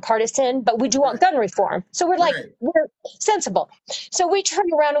stay nonpartisan, but we do want gun reform. So we're like, we're sensible. So we turn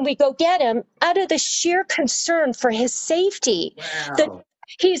around and we go get him out of the sheer concern for his safety. Wow.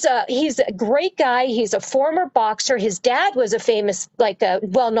 He's a great guy. He's a former boxer. His dad was a famous, like a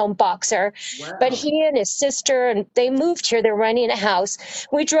well-known boxer. Wow. But he and his sister, and they moved here. They're renting a house.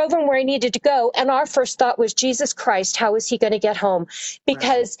 We drove him where he needed to go. And our first thought was, Jesus Christ, how is he going to get home?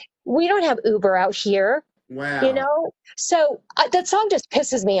 Because we don't have Uber out here. Wow. So that song just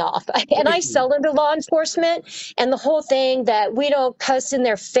pisses me off. And I sell into law enforcement, and the whole thing that we don't cuss in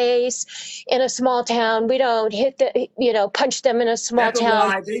their face in a small town. We don't punch them in a small town. That's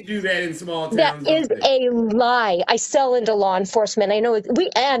a lie. They do that in small towns. That is a lie. I sell into law enforcement. I know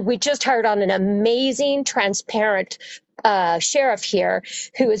we just hired on an amazing, transparent sheriff here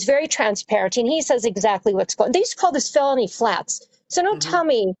who is very transparent, and he says exactly what's going on. They used to call this felony flats. So don't tell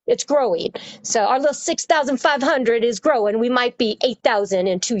me it's growing. So our little 6,500 is growing. We might be 8,000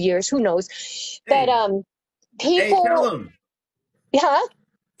 in 2 years. Who knows? But people. Hey, tell them. Yeah.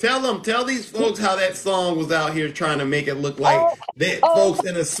 Tell these folks how that song was out here trying to make it look like folks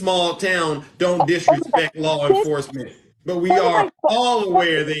in a small town don't disrespect law enforcement. But we are all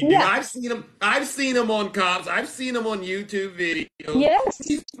aware they do. I've seen them on cops. I've seen them on YouTube videos. Yes.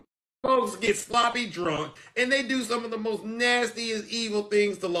 These folks get sloppy drunk, and they do some of the most nastiest, evil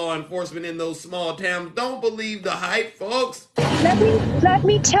things to law enforcement in those small towns. Don't believe the hype, folks. Let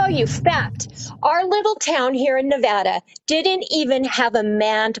me tell you, fact. Our little town here in Nevada didn't even have a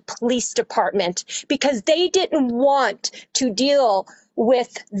manned police department because they didn't want to deal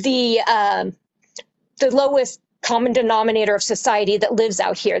with the lowest common denominator of society that lives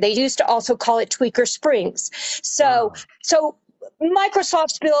out here. They used to also call it Tweaker Springs. So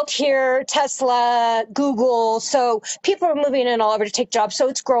Microsoft's built here, Tesla, Google. So people are moving in all over to take jobs. So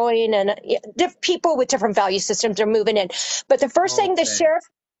it's growing, and people with different value systems are moving in. But the first thing the sheriff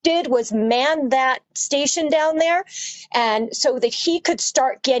did was man that station down there, and so that he could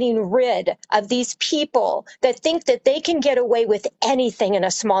start getting rid of these people that think that they can get away with anything in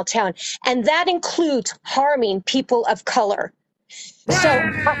a small town. And that includes harming people of color. So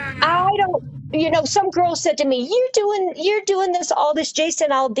I don't, some girl said to me, you're doing all this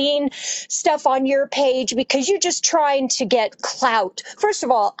Jason Aldean stuff on your page because you're just trying to get clout. First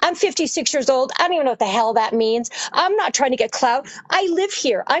of all, I'm 56 years old. I don't even know what the hell that means. I'm not trying to get clout. I live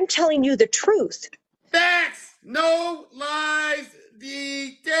here. I'm telling you the truth. Facts, no lies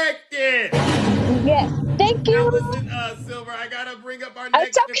detected. Yes. Thank you. Now listen, Silver, I gotta bring up our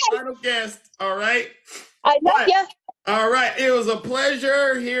next and final guest. All right. I love you. All right. It was a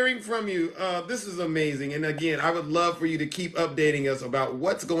pleasure hearing from you. This is amazing. And again, I would love for you to keep updating us about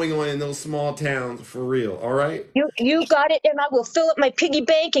what's going on in those small towns for real. All right. You got it. And I will fill up my piggy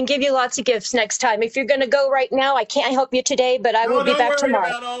bank and give you lots of gifts next time. If you're going to go right now, I can't help you today, but I will be back tomorrow.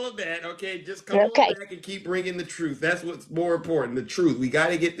 Don't worry about all of that. Okay. Just come on back and keep bringing the truth. That's what's more important. The truth. We got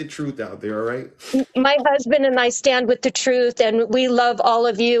to get the truth out there. All right. My husband and I stand with the truth, and we love all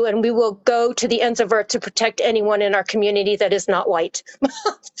of you, and we will go to the ends of earth to protect anyone in our community that is not white.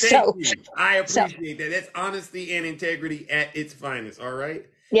 Thank you. I appreciate that. That's honesty and integrity at its finest. All right.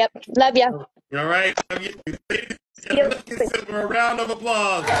 Yep. Love you. All right. Love you. Let's give a round of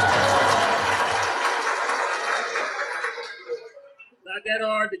applause. Not that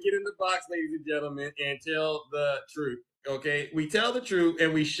hard to get in the box, ladies and gentlemen, and tell the truth. Okay, we tell the truth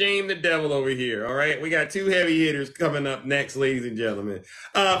and we shame the devil over here. All right, we got two heavy hitters coming up next, ladies and gentlemen.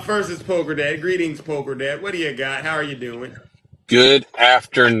 First is Poker Dad. Greetings, Poker Dad. What do you got? How are you doing? Good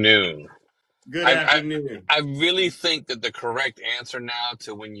afternoon. Good afternoon. I really think that the correct answer now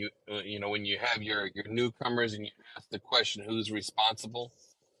to when you have your newcomers and you ask the question who's responsible,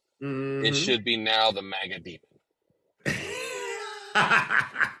 it should be now the MAGA demon.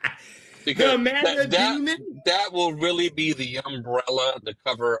 Because that will really be the umbrella to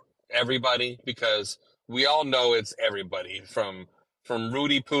cover everybody, because we all know it's everybody from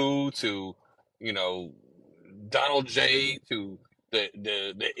Rudy Poo to Donald J to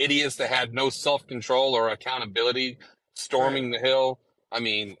the idiots that had no self-control or accountability storming the Hill. I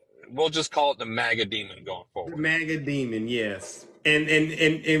mean, we'll just call it the MAGA demon going forward. The MAGA demon, yes. And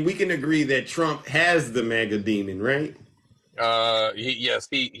we can agree that Trump has the MAGA demon, right?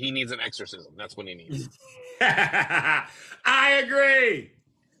 He needs an exorcism. That's what he needs. I agree.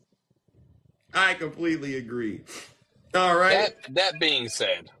 I completely agree. All right. That being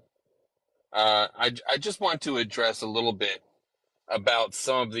said, I just want to address a little bit about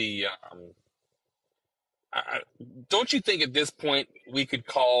some of the. Don't you think at this point we could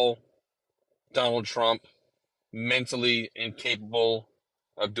call Donald Trump mentally incapable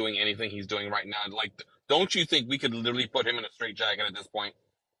of doing anything he's doing right now? Like, don't you think we could literally put him in a straitjacket at this point?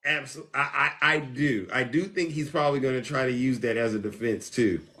 Absolutely. I do. I do think he's probably going to try to use that as a defense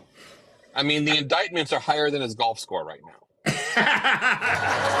too. I mean, the indictments are higher than his golf score right now.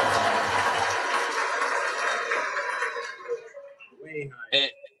 Way higher.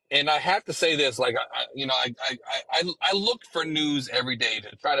 And I have to say this, like, I look for news every day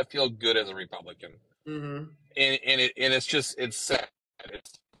to try to feel good as a Republican. Mm-hmm. And it's sad.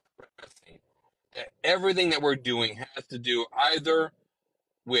 It's depressing. Everything that we're doing has to do either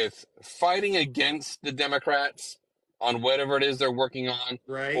with fighting against the Democrats on whatever it is they're working on,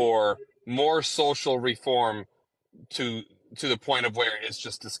 right, or more social reform to the point of where it's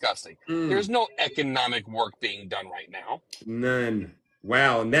just disgusting. There's no economic work being done right now. None.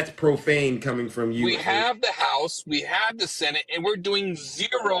 Wow, and that's profane coming from you. We have the House, we have the Senate, and we're doing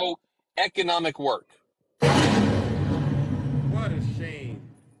zero economic work. What a shame.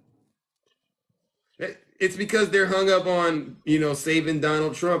 It's because they're hung up on, saving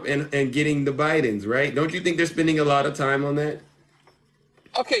Donald Trump and getting the Bidens, right? Don't you think they're spending a lot of time on that?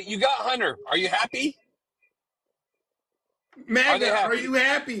 Okay, you got Hunter. Are you happy? MAGA, are you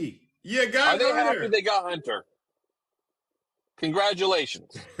happy? You got Hunter. Are they happy they got Hunter?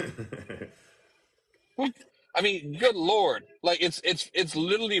 Congratulations. I mean, good Lord. Like, it's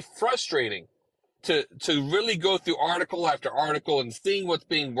literally frustrating to really go through article after article and seeing what's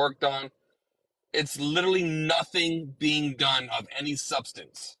being worked on. It's literally nothing being done of any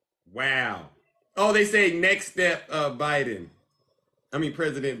substance. Wow. Oh, they say next step, President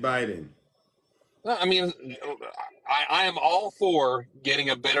Biden. No, I mean, I am all for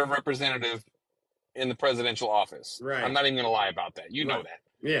getting a better representative in the presidential office. Right. I'm not even going to lie about that. You know that.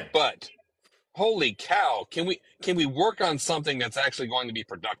 Yeah. But holy cow, can we work on something that's actually going to be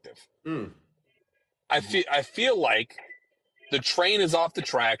productive? I feel like the train is off the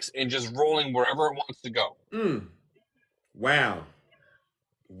tracks and just rolling wherever it wants to go. Wow.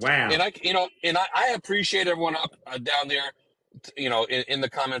 And I appreciate everyone up down there, in the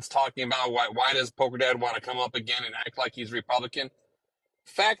comments talking about why does Poker Dad want to come up again and act like he's Republican?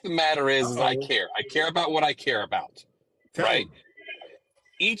 Fact of the matter is I care. I care about what I care about. Right?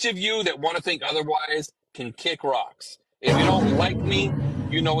 Each of you that want to think otherwise can kick rocks. If you don't like me,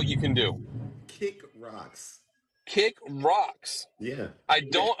 you know what you can do. Kick rocks. Kick rocks. Yeah. I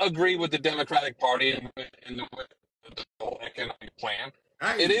don't agree with the Democratic Party and the whole economic plan.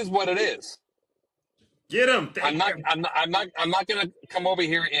 It is what it is. Get him. I'm not going to come over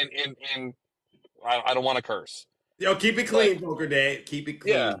here and I don't want to curse. Yo, keep it clean, Poker Dad. Keep it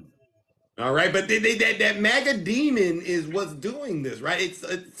clean. Yeah. All right, but that MAGA demon is what's doing this, right?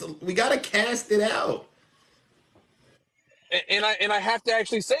 It's we got to cast it out. And I have to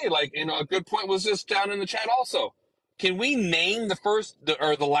actually say, like, a good point was just down in the chat also. Can we name the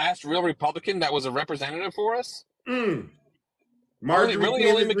last real Republican that was a representative for us? Marjorie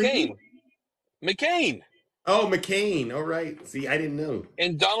only McCain. McCain. Oh, McCain. All right. See, I didn't know.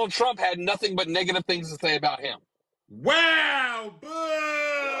 And Donald Trump had nothing but negative things to say about him. Wow! Boo!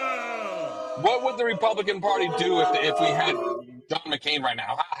 What would the Republican Party do if we had John McCain right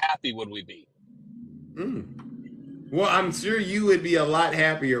now? How happy would we be? Well, I'm sure you would be a lot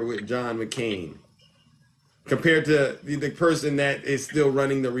happier with John McCain compared to the person that is still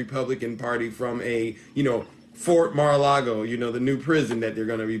running the Republican Party from a, Fort Mar-a-Lago, the new prison that they're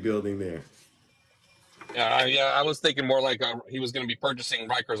going to be building there. Yeah, I was thinking more like he was going to be purchasing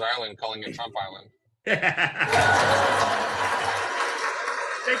Rikers Island, calling it Trump Island. They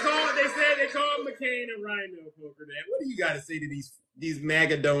call McCain a rhino, Poker Dad. What do you got to say to these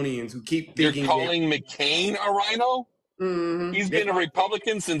Magadonians who keep thinking you're calling McCain a rhino? Mm-hmm. He's been a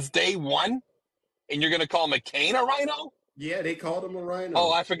Republican since day one, and you're going to call McCain a rhino? Yeah, they called him a rhino.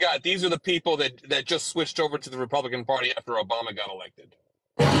 Oh, I forgot. These are the people that just switched over to the Republican Party after Obama got elected.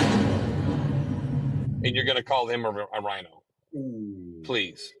 And you're going to call him a rhino? Ooh.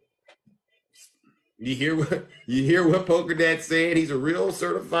 Please. You hear what Poker Dad said? He's a real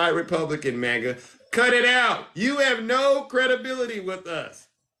certified Republican, MAGA. Cut it out. You have no credibility with us.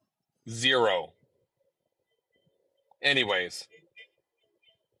 Zero. Anyways,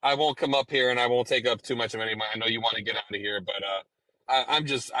 I won't come up here and I won't take up too much of any. I know you want to get out of here, but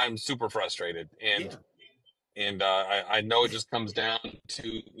I'm super frustrated. And And I know it just comes down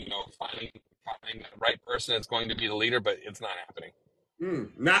to, finding the right person that's going to be the leader, but it's not happening.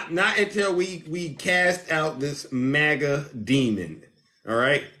 Not until we cast out this MAGA demon. All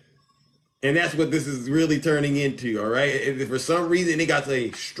right. And that's what this is really turning into. All right. If for some reason it got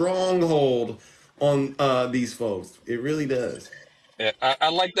a stronghold on these folks. It really does. Yeah, I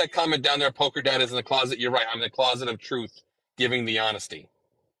like that comment down there. Poker Dad is in the closet. You're right. I'm in the closet of truth, giving the honesty.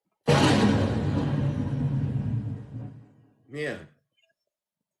 Yeah.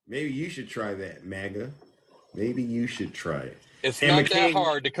 Maybe you should try that, MAGA. Maybe you should try it. It's and not McCain, that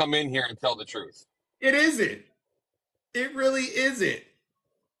hard to come in here and tell the truth. It isn't. It really isn't.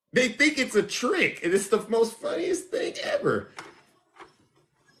 They think it's a trick, and it's the most funniest thing ever.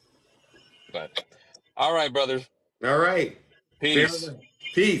 But, all right, brothers. All right. Peace.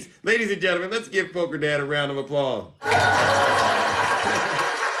 Peace. Ladies and gentlemen, let's give Poker Dad a round of applause.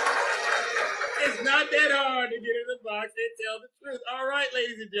 It's not that hard to get in the box and tell the truth. All right,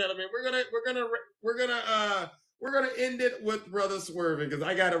 ladies and gentlemen, we're gonna end it with Brother Swervin because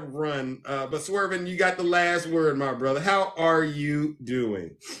I gotta run. But Swervin, you got the last word, my brother. How are you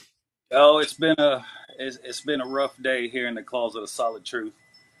doing? Oh, it's been a rough day here in the closet of solid truth.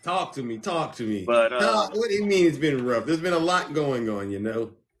 Talk to me. But what do you mean it's been rough? There's been a lot going on, you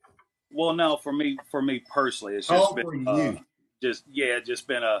know. Well, no, for me personally, it's just been for you.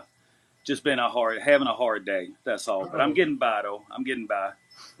 having a hard day. That's all. But I'm getting by though. I'm getting by.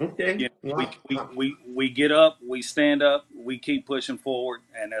 Okay. We get up, we stand up, we keep pushing forward,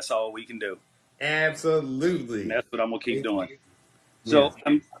 and that's all we can do. Absolutely. And that's what I'm gonna keep doing. So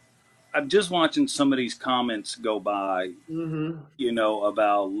I'm just watching some of these comments go by,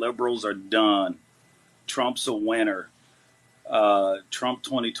 about liberals are done, Trump's a winner, Trump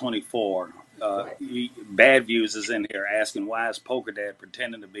 2024. Bad Views is in here asking, why is Poker Dad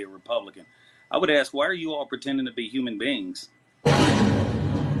pretending to be a Republican? I would ask, why are you all pretending to be human beings?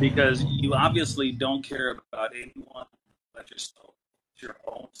 Because you obviously don't care about anyone but yourself. It's your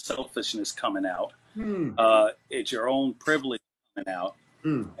own selfishness coming out. It's your own privilege coming out.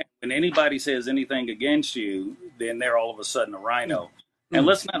 And when anybody says anything against you, then they're all of a sudden a rhino. And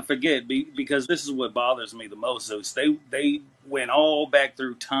let's not forget, because this is what bothers me the most, is they went all back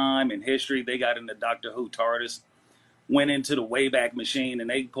through time and history. They got into Doctor Who TARDIS, went into the Wayback Machine, and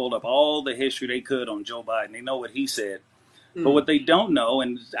they pulled up all the history they could on Joe Biden. They know what he said. But what they don't know,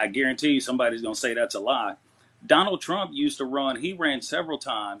 and I guarantee you somebody's going to say that's a lie, Donald Trump he ran several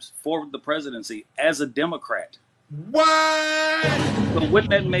times for the presidency as a Democrat. What? So wouldn't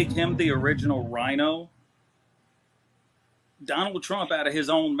that make him the original rhino? Donald Trump, out of his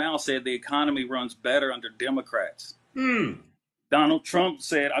own mouth, said the economy runs better under Democrats. Donald Trump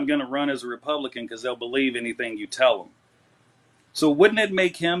said, I'm going to run as a Republican because they'll believe anything you tell them. So wouldn't it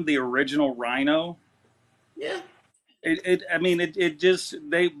make him the original rhino? Yeah. They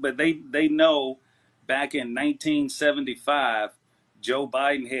know back in 1975, Joe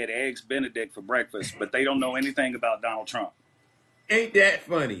Biden had eggs Benedict for breakfast, but they don't know anything about Donald Trump. Ain't that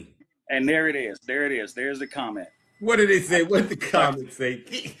funny? And there it is. There's the comment. What did it say? What did the comment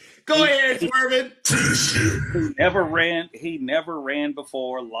say? Go ahead, Swervin. He never ran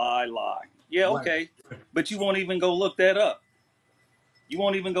before. Lie. Yeah, okay. But you won't even go look that up.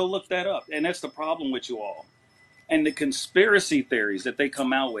 And that's the problem with you all. And the conspiracy theories that they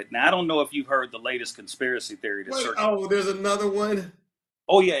come out with. Now, I don't know if you've heard the latest conspiracy theory. There's another one?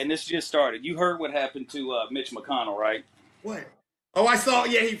 Oh, yeah, and this just started. You heard what happened to Mitch McConnell, right? What? Oh, I saw.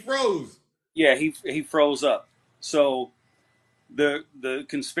 Yeah, he froze. Yeah, he froze up. So the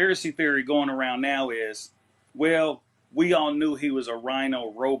conspiracy theory going around now is, well, we all knew he was a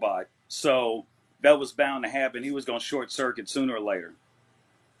rhino robot, so that was bound to happen. He was going to short circuit sooner or later.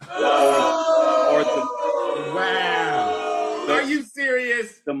 Wow. Are you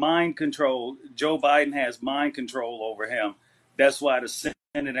serious? The mind control. Joe Biden has mind control over him. That's why the Senate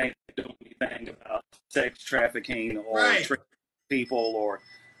ain't doing anything about sex trafficking or people or,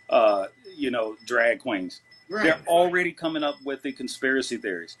 drag queens. Right. They're already coming up with the conspiracy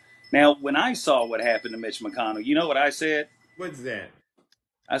theories. Now, when I saw what happened to Mitch McConnell, you know what I said? What's that?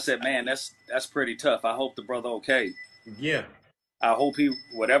 I said, man, that's pretty tough. I hope the brother okay. Yeah. I hope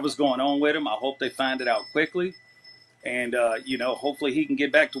whatever's going on with him, I hope they find it out quickly. And, hopefully he can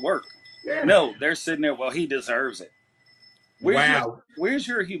get back to work. Yeah. No, they're sitting there, well, he deserves it. Where's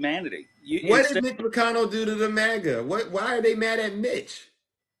your humanity? What did Mitch McConnell do to the MAGA? Why are they mad at Mitch?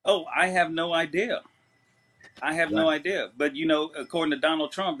 Oh, I have no idea. No idea. But, according to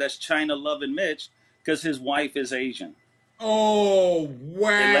Donald Trump, that's China loving Mitch because his wife is Asian. Oh,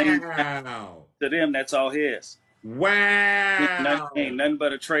 wow. To them, that's all his. Wow. Ain't nothing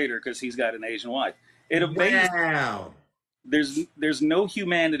but a traitor because he's got an Asian wife. It amazes. Wow. There's no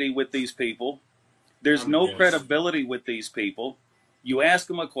humanity with these people. There's no credibility with these people. You ask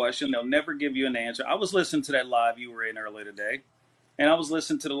them a question, they'll never give you an answer. I was listening to that live you were in earlier today, and I was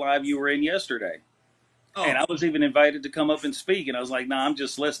listening to the live you were in yesterday. Oh. And I was even invited to come up and speak, and I was like, nah, I'm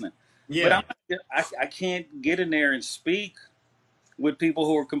just listening. Yeah. But I can't get in there and speak with people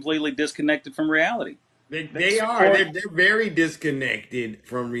who are completely disconnected from reality. They are. They're very disconnected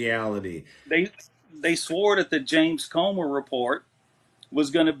from reality. They swore that the James Comer report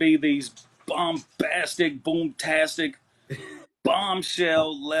was going to be these bombastic, boomtastic,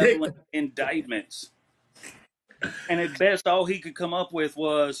 bombshell leveling indictments. And at best, all he could come up with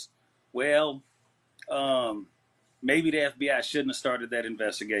was, well, maybe the FBI shouldn't have started that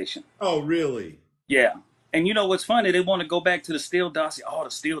investigation. Oh, really? Yeah. And you know what's funny? They want to go back to the Steele dossier. Oh,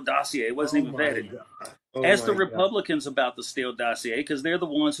 the Steele dossier. It wasn't even vetted. Ask the Republicans about the Steele dossier, because they're the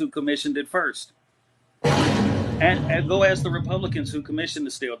ones who commissioned it first. And go ask the Republicans who commissioned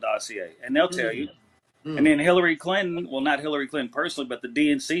the Steele dossier, and they'll tell you. And then Hillary Clinton, well, not Hillary Clinton personally, but the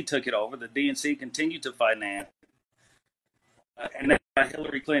DNC took it over. The DNC continued to finance. And that's why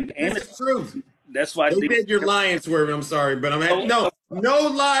Hillary Clinton. And that's the truth. That's why. They did your lying, Swerve. I'm sorry, but no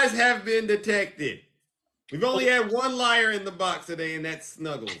lies have been detected. We've only had one liar in the box today, and that's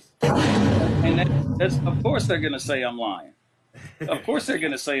Snuggles. And that's of course they're going to say I'm lying. Of course they're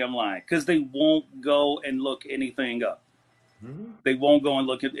going to say I'm lying, because they won't go and look anything up. They won't go and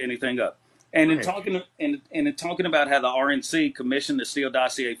look at anything up. And in talking about how the RNC commissioned the Steele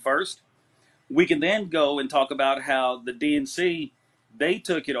dossier first, we can then go and talk about how the DNC, they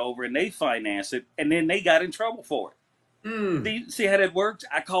took it over and they financed it, and then they got in trouble for it. See how that works?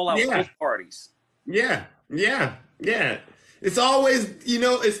 I call out both parties. Yeah. It's always,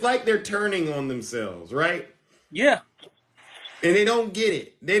 it's like they're turning on themselves, right? Yeah. And they don't get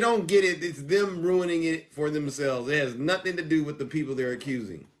it. They don't get it. It's them ruining it for themselves. It has nothing to do with the people they're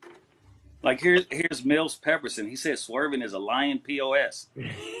accusing. Like here's Mills Pepperson. He says swerving is a lying POS.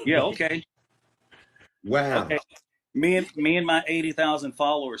 Yeah, okay. Wow. Okay. Me and my 80,000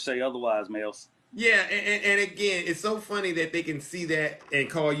 followers say otherwise, Mills. Yeah, and again, it's so funny that they can see that and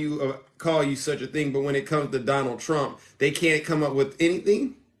call you such a thing, but when it comes to Donald Trump, they can't come up with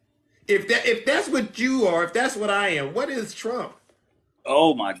anything. If that's what you are, if that's what I am, what is Trump?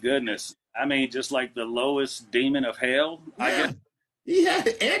 Oh my goodness! I mean, just like the lowest demon of hell. Yeah. I guess he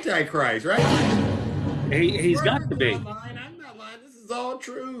had Antichrist, right? He's got to be. I'm not lying. This is all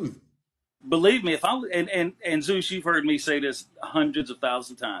truth. Believe me, if I and Zeus, you've heard me say this hundreds of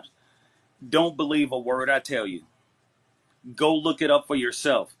thousands of times. Don't believe a word I tell you. Go look it up for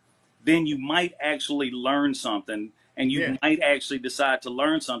yourself. Then you might actually learn something, and you might actually decide to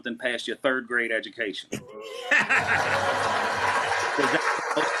learn something past your third grade education. You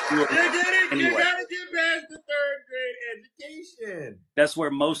gotta get past the third grade education. That's where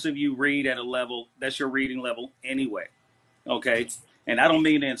most of you read at a level. That's your reading level anyway. Okay? And I don't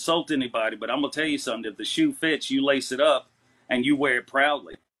mean to insult anybody, but I'm going to tell you something. If the shoe fits, you lace it up and you wear it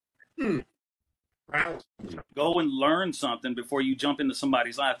proudly. Proudly. Go and learn something before you jump into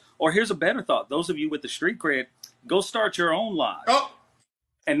somebody's life. Or here's a better thought. Those of you with the street cred, go start your own live. Oh.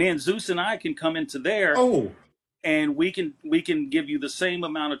 And then Zeus and I can come into there. Oh. And we can give you the same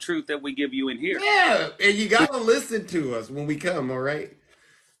amount of truth that we give you in here. Yeah, and you got to listen to us when we come, all right?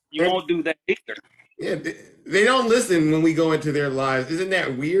 You won't do that either. Yeah, they don't listen when we go into their lives. Isn't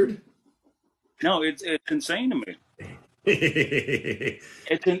that weird? No, it's insane to me.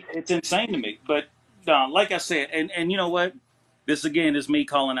 It's insane to me. But like I said, and you know what? This again is me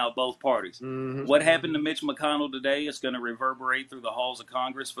calling out both parties. Mm-hmm. What happened to Mitch McConnell today is going to reverberate through the halls of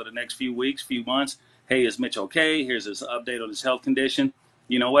Congress for the next few weeks, few months. Hey, is Mitch okay? Here's his update on his health condition.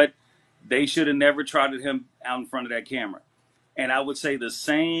 You know what? They should have never trotted him out in front of that camera. And I would say the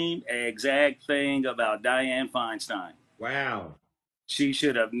same exact thing about Dianne Feinstein. Wow. She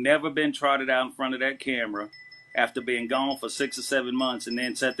should have never been trotted out in front of that camera after being gone for 6 or 7 months and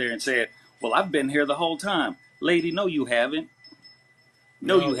then sat there and said, well, I've been here the whole time. Lady, no, you haven't.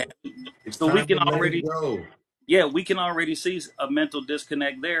 No, you haven't. So we can already we can already see a mental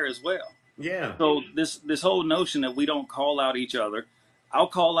disconnect there as well. Yeah. So this whole notion that we don't call out each other, I'll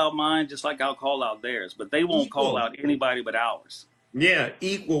call out mine just like I'll call out theirs, but they won't call out anybody but ours. Yeah,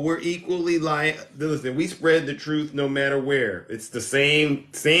 equal. We're equally lying. Listen, we spread the truth no matter where. It's the same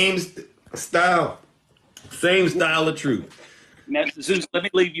style of truth. Now, Zeus, let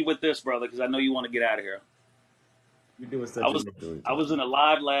me leave you with this, brother, because I know you want to get out of here. You're doing such I was in a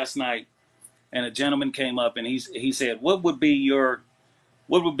live last night, and a gentleman came up and he said, what would be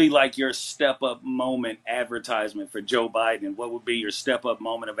like your step up moment advertisement for Joe Biden, and what would be your step up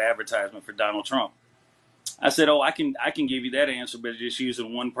moment of advertisement for Donald Trump? I said, oh, I can give you that answer, but just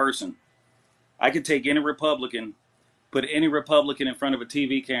using one person. I could take any Republican, put any Republican in front of a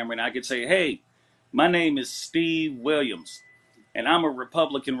TV camera, and I could say, hey, my name is Steve Williams, and I'm a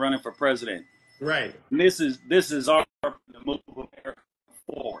Republican running for president. Right. And this is our to move America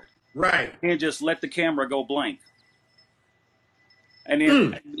forward. Right. And just let the camera go blank. And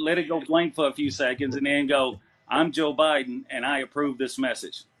then let it go blank for a few seconds, and then go, I'm Joe Biden, and I approve this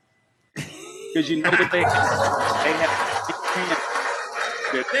message. Because you know what they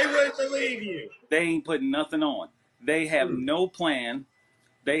wouldn't believe you. They ain't putting nothing on. They have no plan.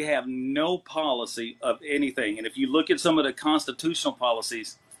 They have no policy of anything. And if you look at some of the constitutional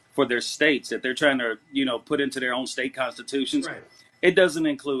policies for their states that they're trying to, put into their own state constitutions, it doesn't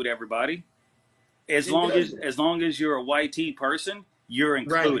include everybody. As long as you're a YT person, you're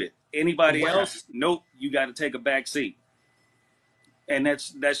included. Anybody else, nope, you got to take a back seat. And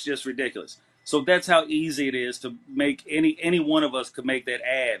that's just ridiculous. So that's how easy it is to make any one of us could make that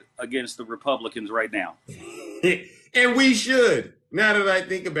ad against the Republicans right now. And we should. Now that I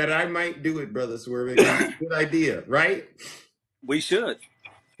think about it, I might do it, Brother Swerving. Good idea, right? We should.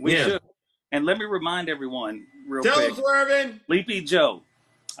 We should. And let me remind everyone real quick. Tell Swerving. Sleepy Joe.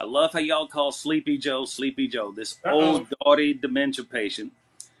 I love how y'all call Sleepy Joe. This old gaudy dementia patient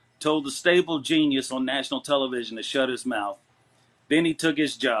told the stable genius on national television to shut his mouth. Then he took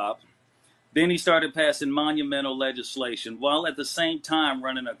his job. Then he started passing monumental legislation while at the same time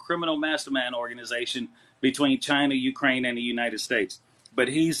running a criminal mastermind organization between China, Ukraine, and the United States. But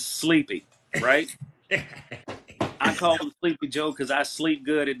he's sleepy, right? I call him Sleepy Joe because I sleep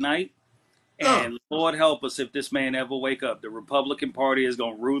good at night. And Lord help us if this man ever wake up. The Republican Party is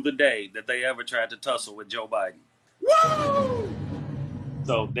going to rue the day that they ever tried to tussle with Joe Biden. Woo!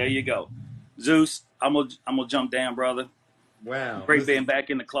 So there you go. Zeus, I'm gonna jump down, brother. Wow. Great being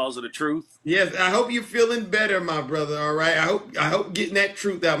back in the closet of truth. Yes, I hope you're feeling better, my brother, all right? I hope getting that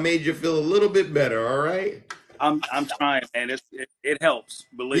truth out made you feel a little bit better, all right? I'm trying, man. It helps,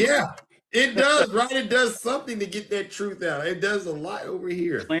 believe me. Yeah, it does, right? It does something to get that truth out. It does a lot over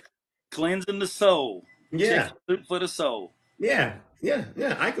here. Cleansing the soul. Yeah. Chicken soup for the soul. Yeah.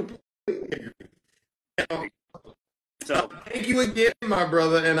 I completely agree. So thank you again, my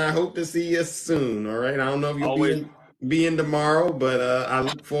brother, and I hope to see you soon, all right? I don't know if you'll be in tomorrow, but I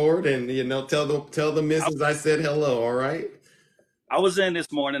look forward, and tell the missus I said hello, all right? I was in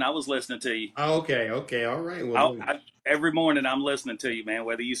this morning. I was listening to you. Okay, all right. Well, every morning I'm listening to you, man.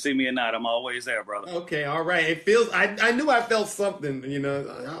 Whether you see me or not, I'm always there, brother. Okay, all right. It feels. I knew I felt something.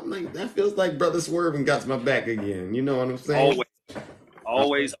 I'm like, that feels like Brother Swerving got my back again. You know what I'm saying?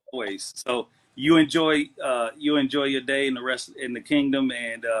 Always. So you enjoy your day and the rest in the kingdom,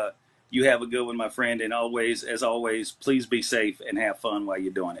 and you have a good one, my friend. And as always, please be safe and have fun while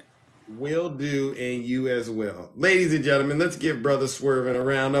you're doing it. Will do, and you as well. Ladies and gentlemen, let's give Brother Swerving a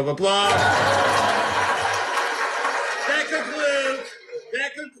round of applause. That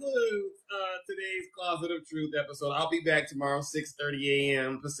concludes today's Closet of Truth episode. I'll be back tomorrow, 6:30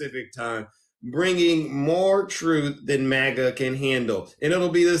 a.m. Pacific time, bringing more truth than MAGA can handle. And it'll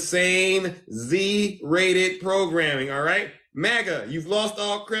be the same Z-rated programming, all right? MAGA, you've lost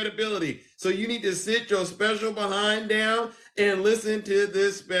all credibility. So you need to sit your special behind down and listen to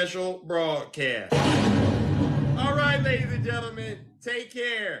this special broadcast. All right, ladies and gentlemen, take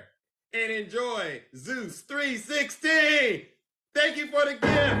care and enjoy Zeus 316. Thank you for the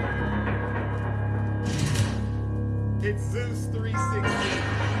gift. It's Zeus 316.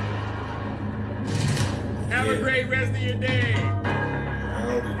 Have a great rest of your day.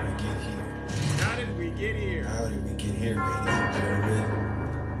 How did we get here? How did we get here, ladies and gentlemen?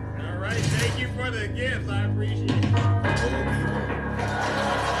 All right, thank you for the gifts. I appreciate it.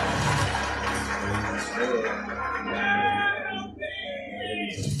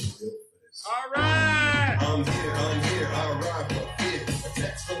 All right. I'm here, I arrived up here.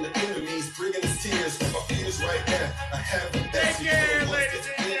 Attacks from the enemies, bringing us tears. My feet is right there. I have the best. Take care, ladies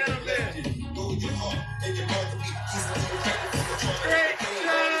and gentlemen. Go your heart and your mind to be easily affected from the trauma. Great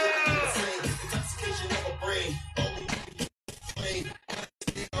show. Intoxication of a brain.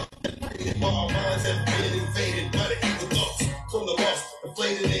 Our minds have been invaded by the evil thoughts from the lost,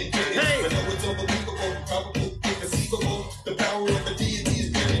 inflated and jaded. I know it's unbelievable, probable, inconceivable. The power of the deity is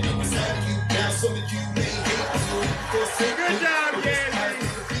buried inside of you. Now some of you may hate you. Good job, Gary.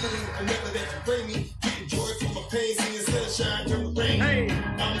 Remember that you bring me, getting joy from my pain, seeing sunshine from the rain.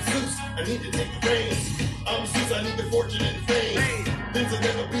 I'm Zeus, I need to take the reins. I'm Zeus, I need the fortune and the fame. Things will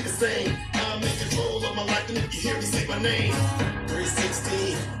never be the same. I'm in control of my life, and if you hear me say my name,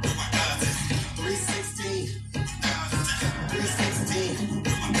 316. 316. 316.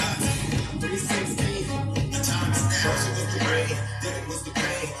 316.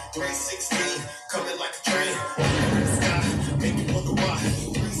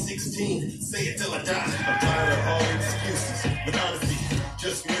 say it till I die. I'm tired of all excuses, but honestly,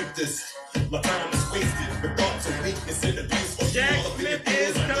 just mute this. My time is wasted with thoughts of weakness and abuse. Jack Smith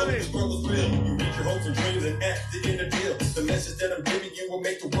is coming. Struggles real. You reach your hopes and dreams and act the inner deal. The message that I'm giving you will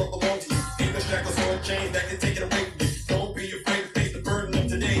make the world belong to you. Ain't no shackles or chains that can take it away from you. Don't be afraid to face the burden of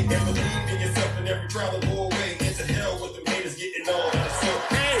today. And believe in yourself in every trial and go away. Into hell with them haters getting all out of sort.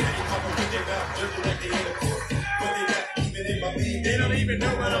 Hey! They come with their mouth judging like they in a court. But they're not even in my league. They don't even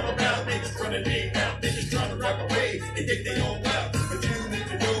know what I'm about. They just running name out. They just trying to rap away. They think they all out. But you need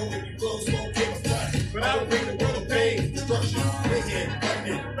to know when you blow smoke, take a fly. But I don't bring the world of pain, destruction, mayhem,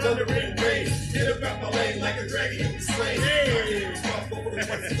 lightning, thunder and rain. Get about my lane like a dragon, you'll be slain. Hey! I'm responsible for the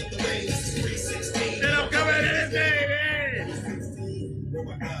choices of the lane. This is 316. And I'm coming in his name, hey! 316, where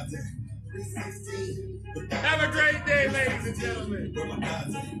my God's at? 316. Have a great day, ladies and gentlemen. Where my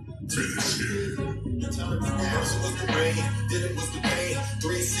God's at? The time rehearsal was the rain, then it was the pain.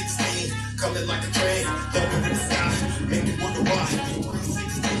 316, coming like a train, thunder in the sky, make me wonder why.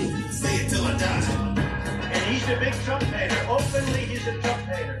 316, say it till I die. And he's a big Trump hater. Openly, he's a Trump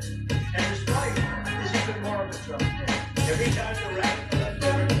hater. And his wife is even more of a Trump hater. Every time the radical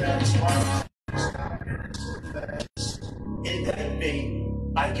Democrats indict me,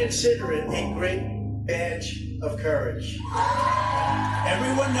 I consider it a great badge of courage.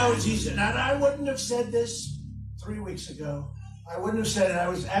 Everyone knows he's, and I wouldn't have said this 3 weeks ago. I wouldn't have said it. I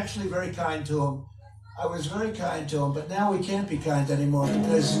was actually very kind to him. I was very kind to him, but now we can't be kind anymore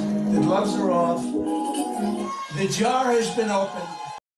because the gloves are off. The jar has been opened.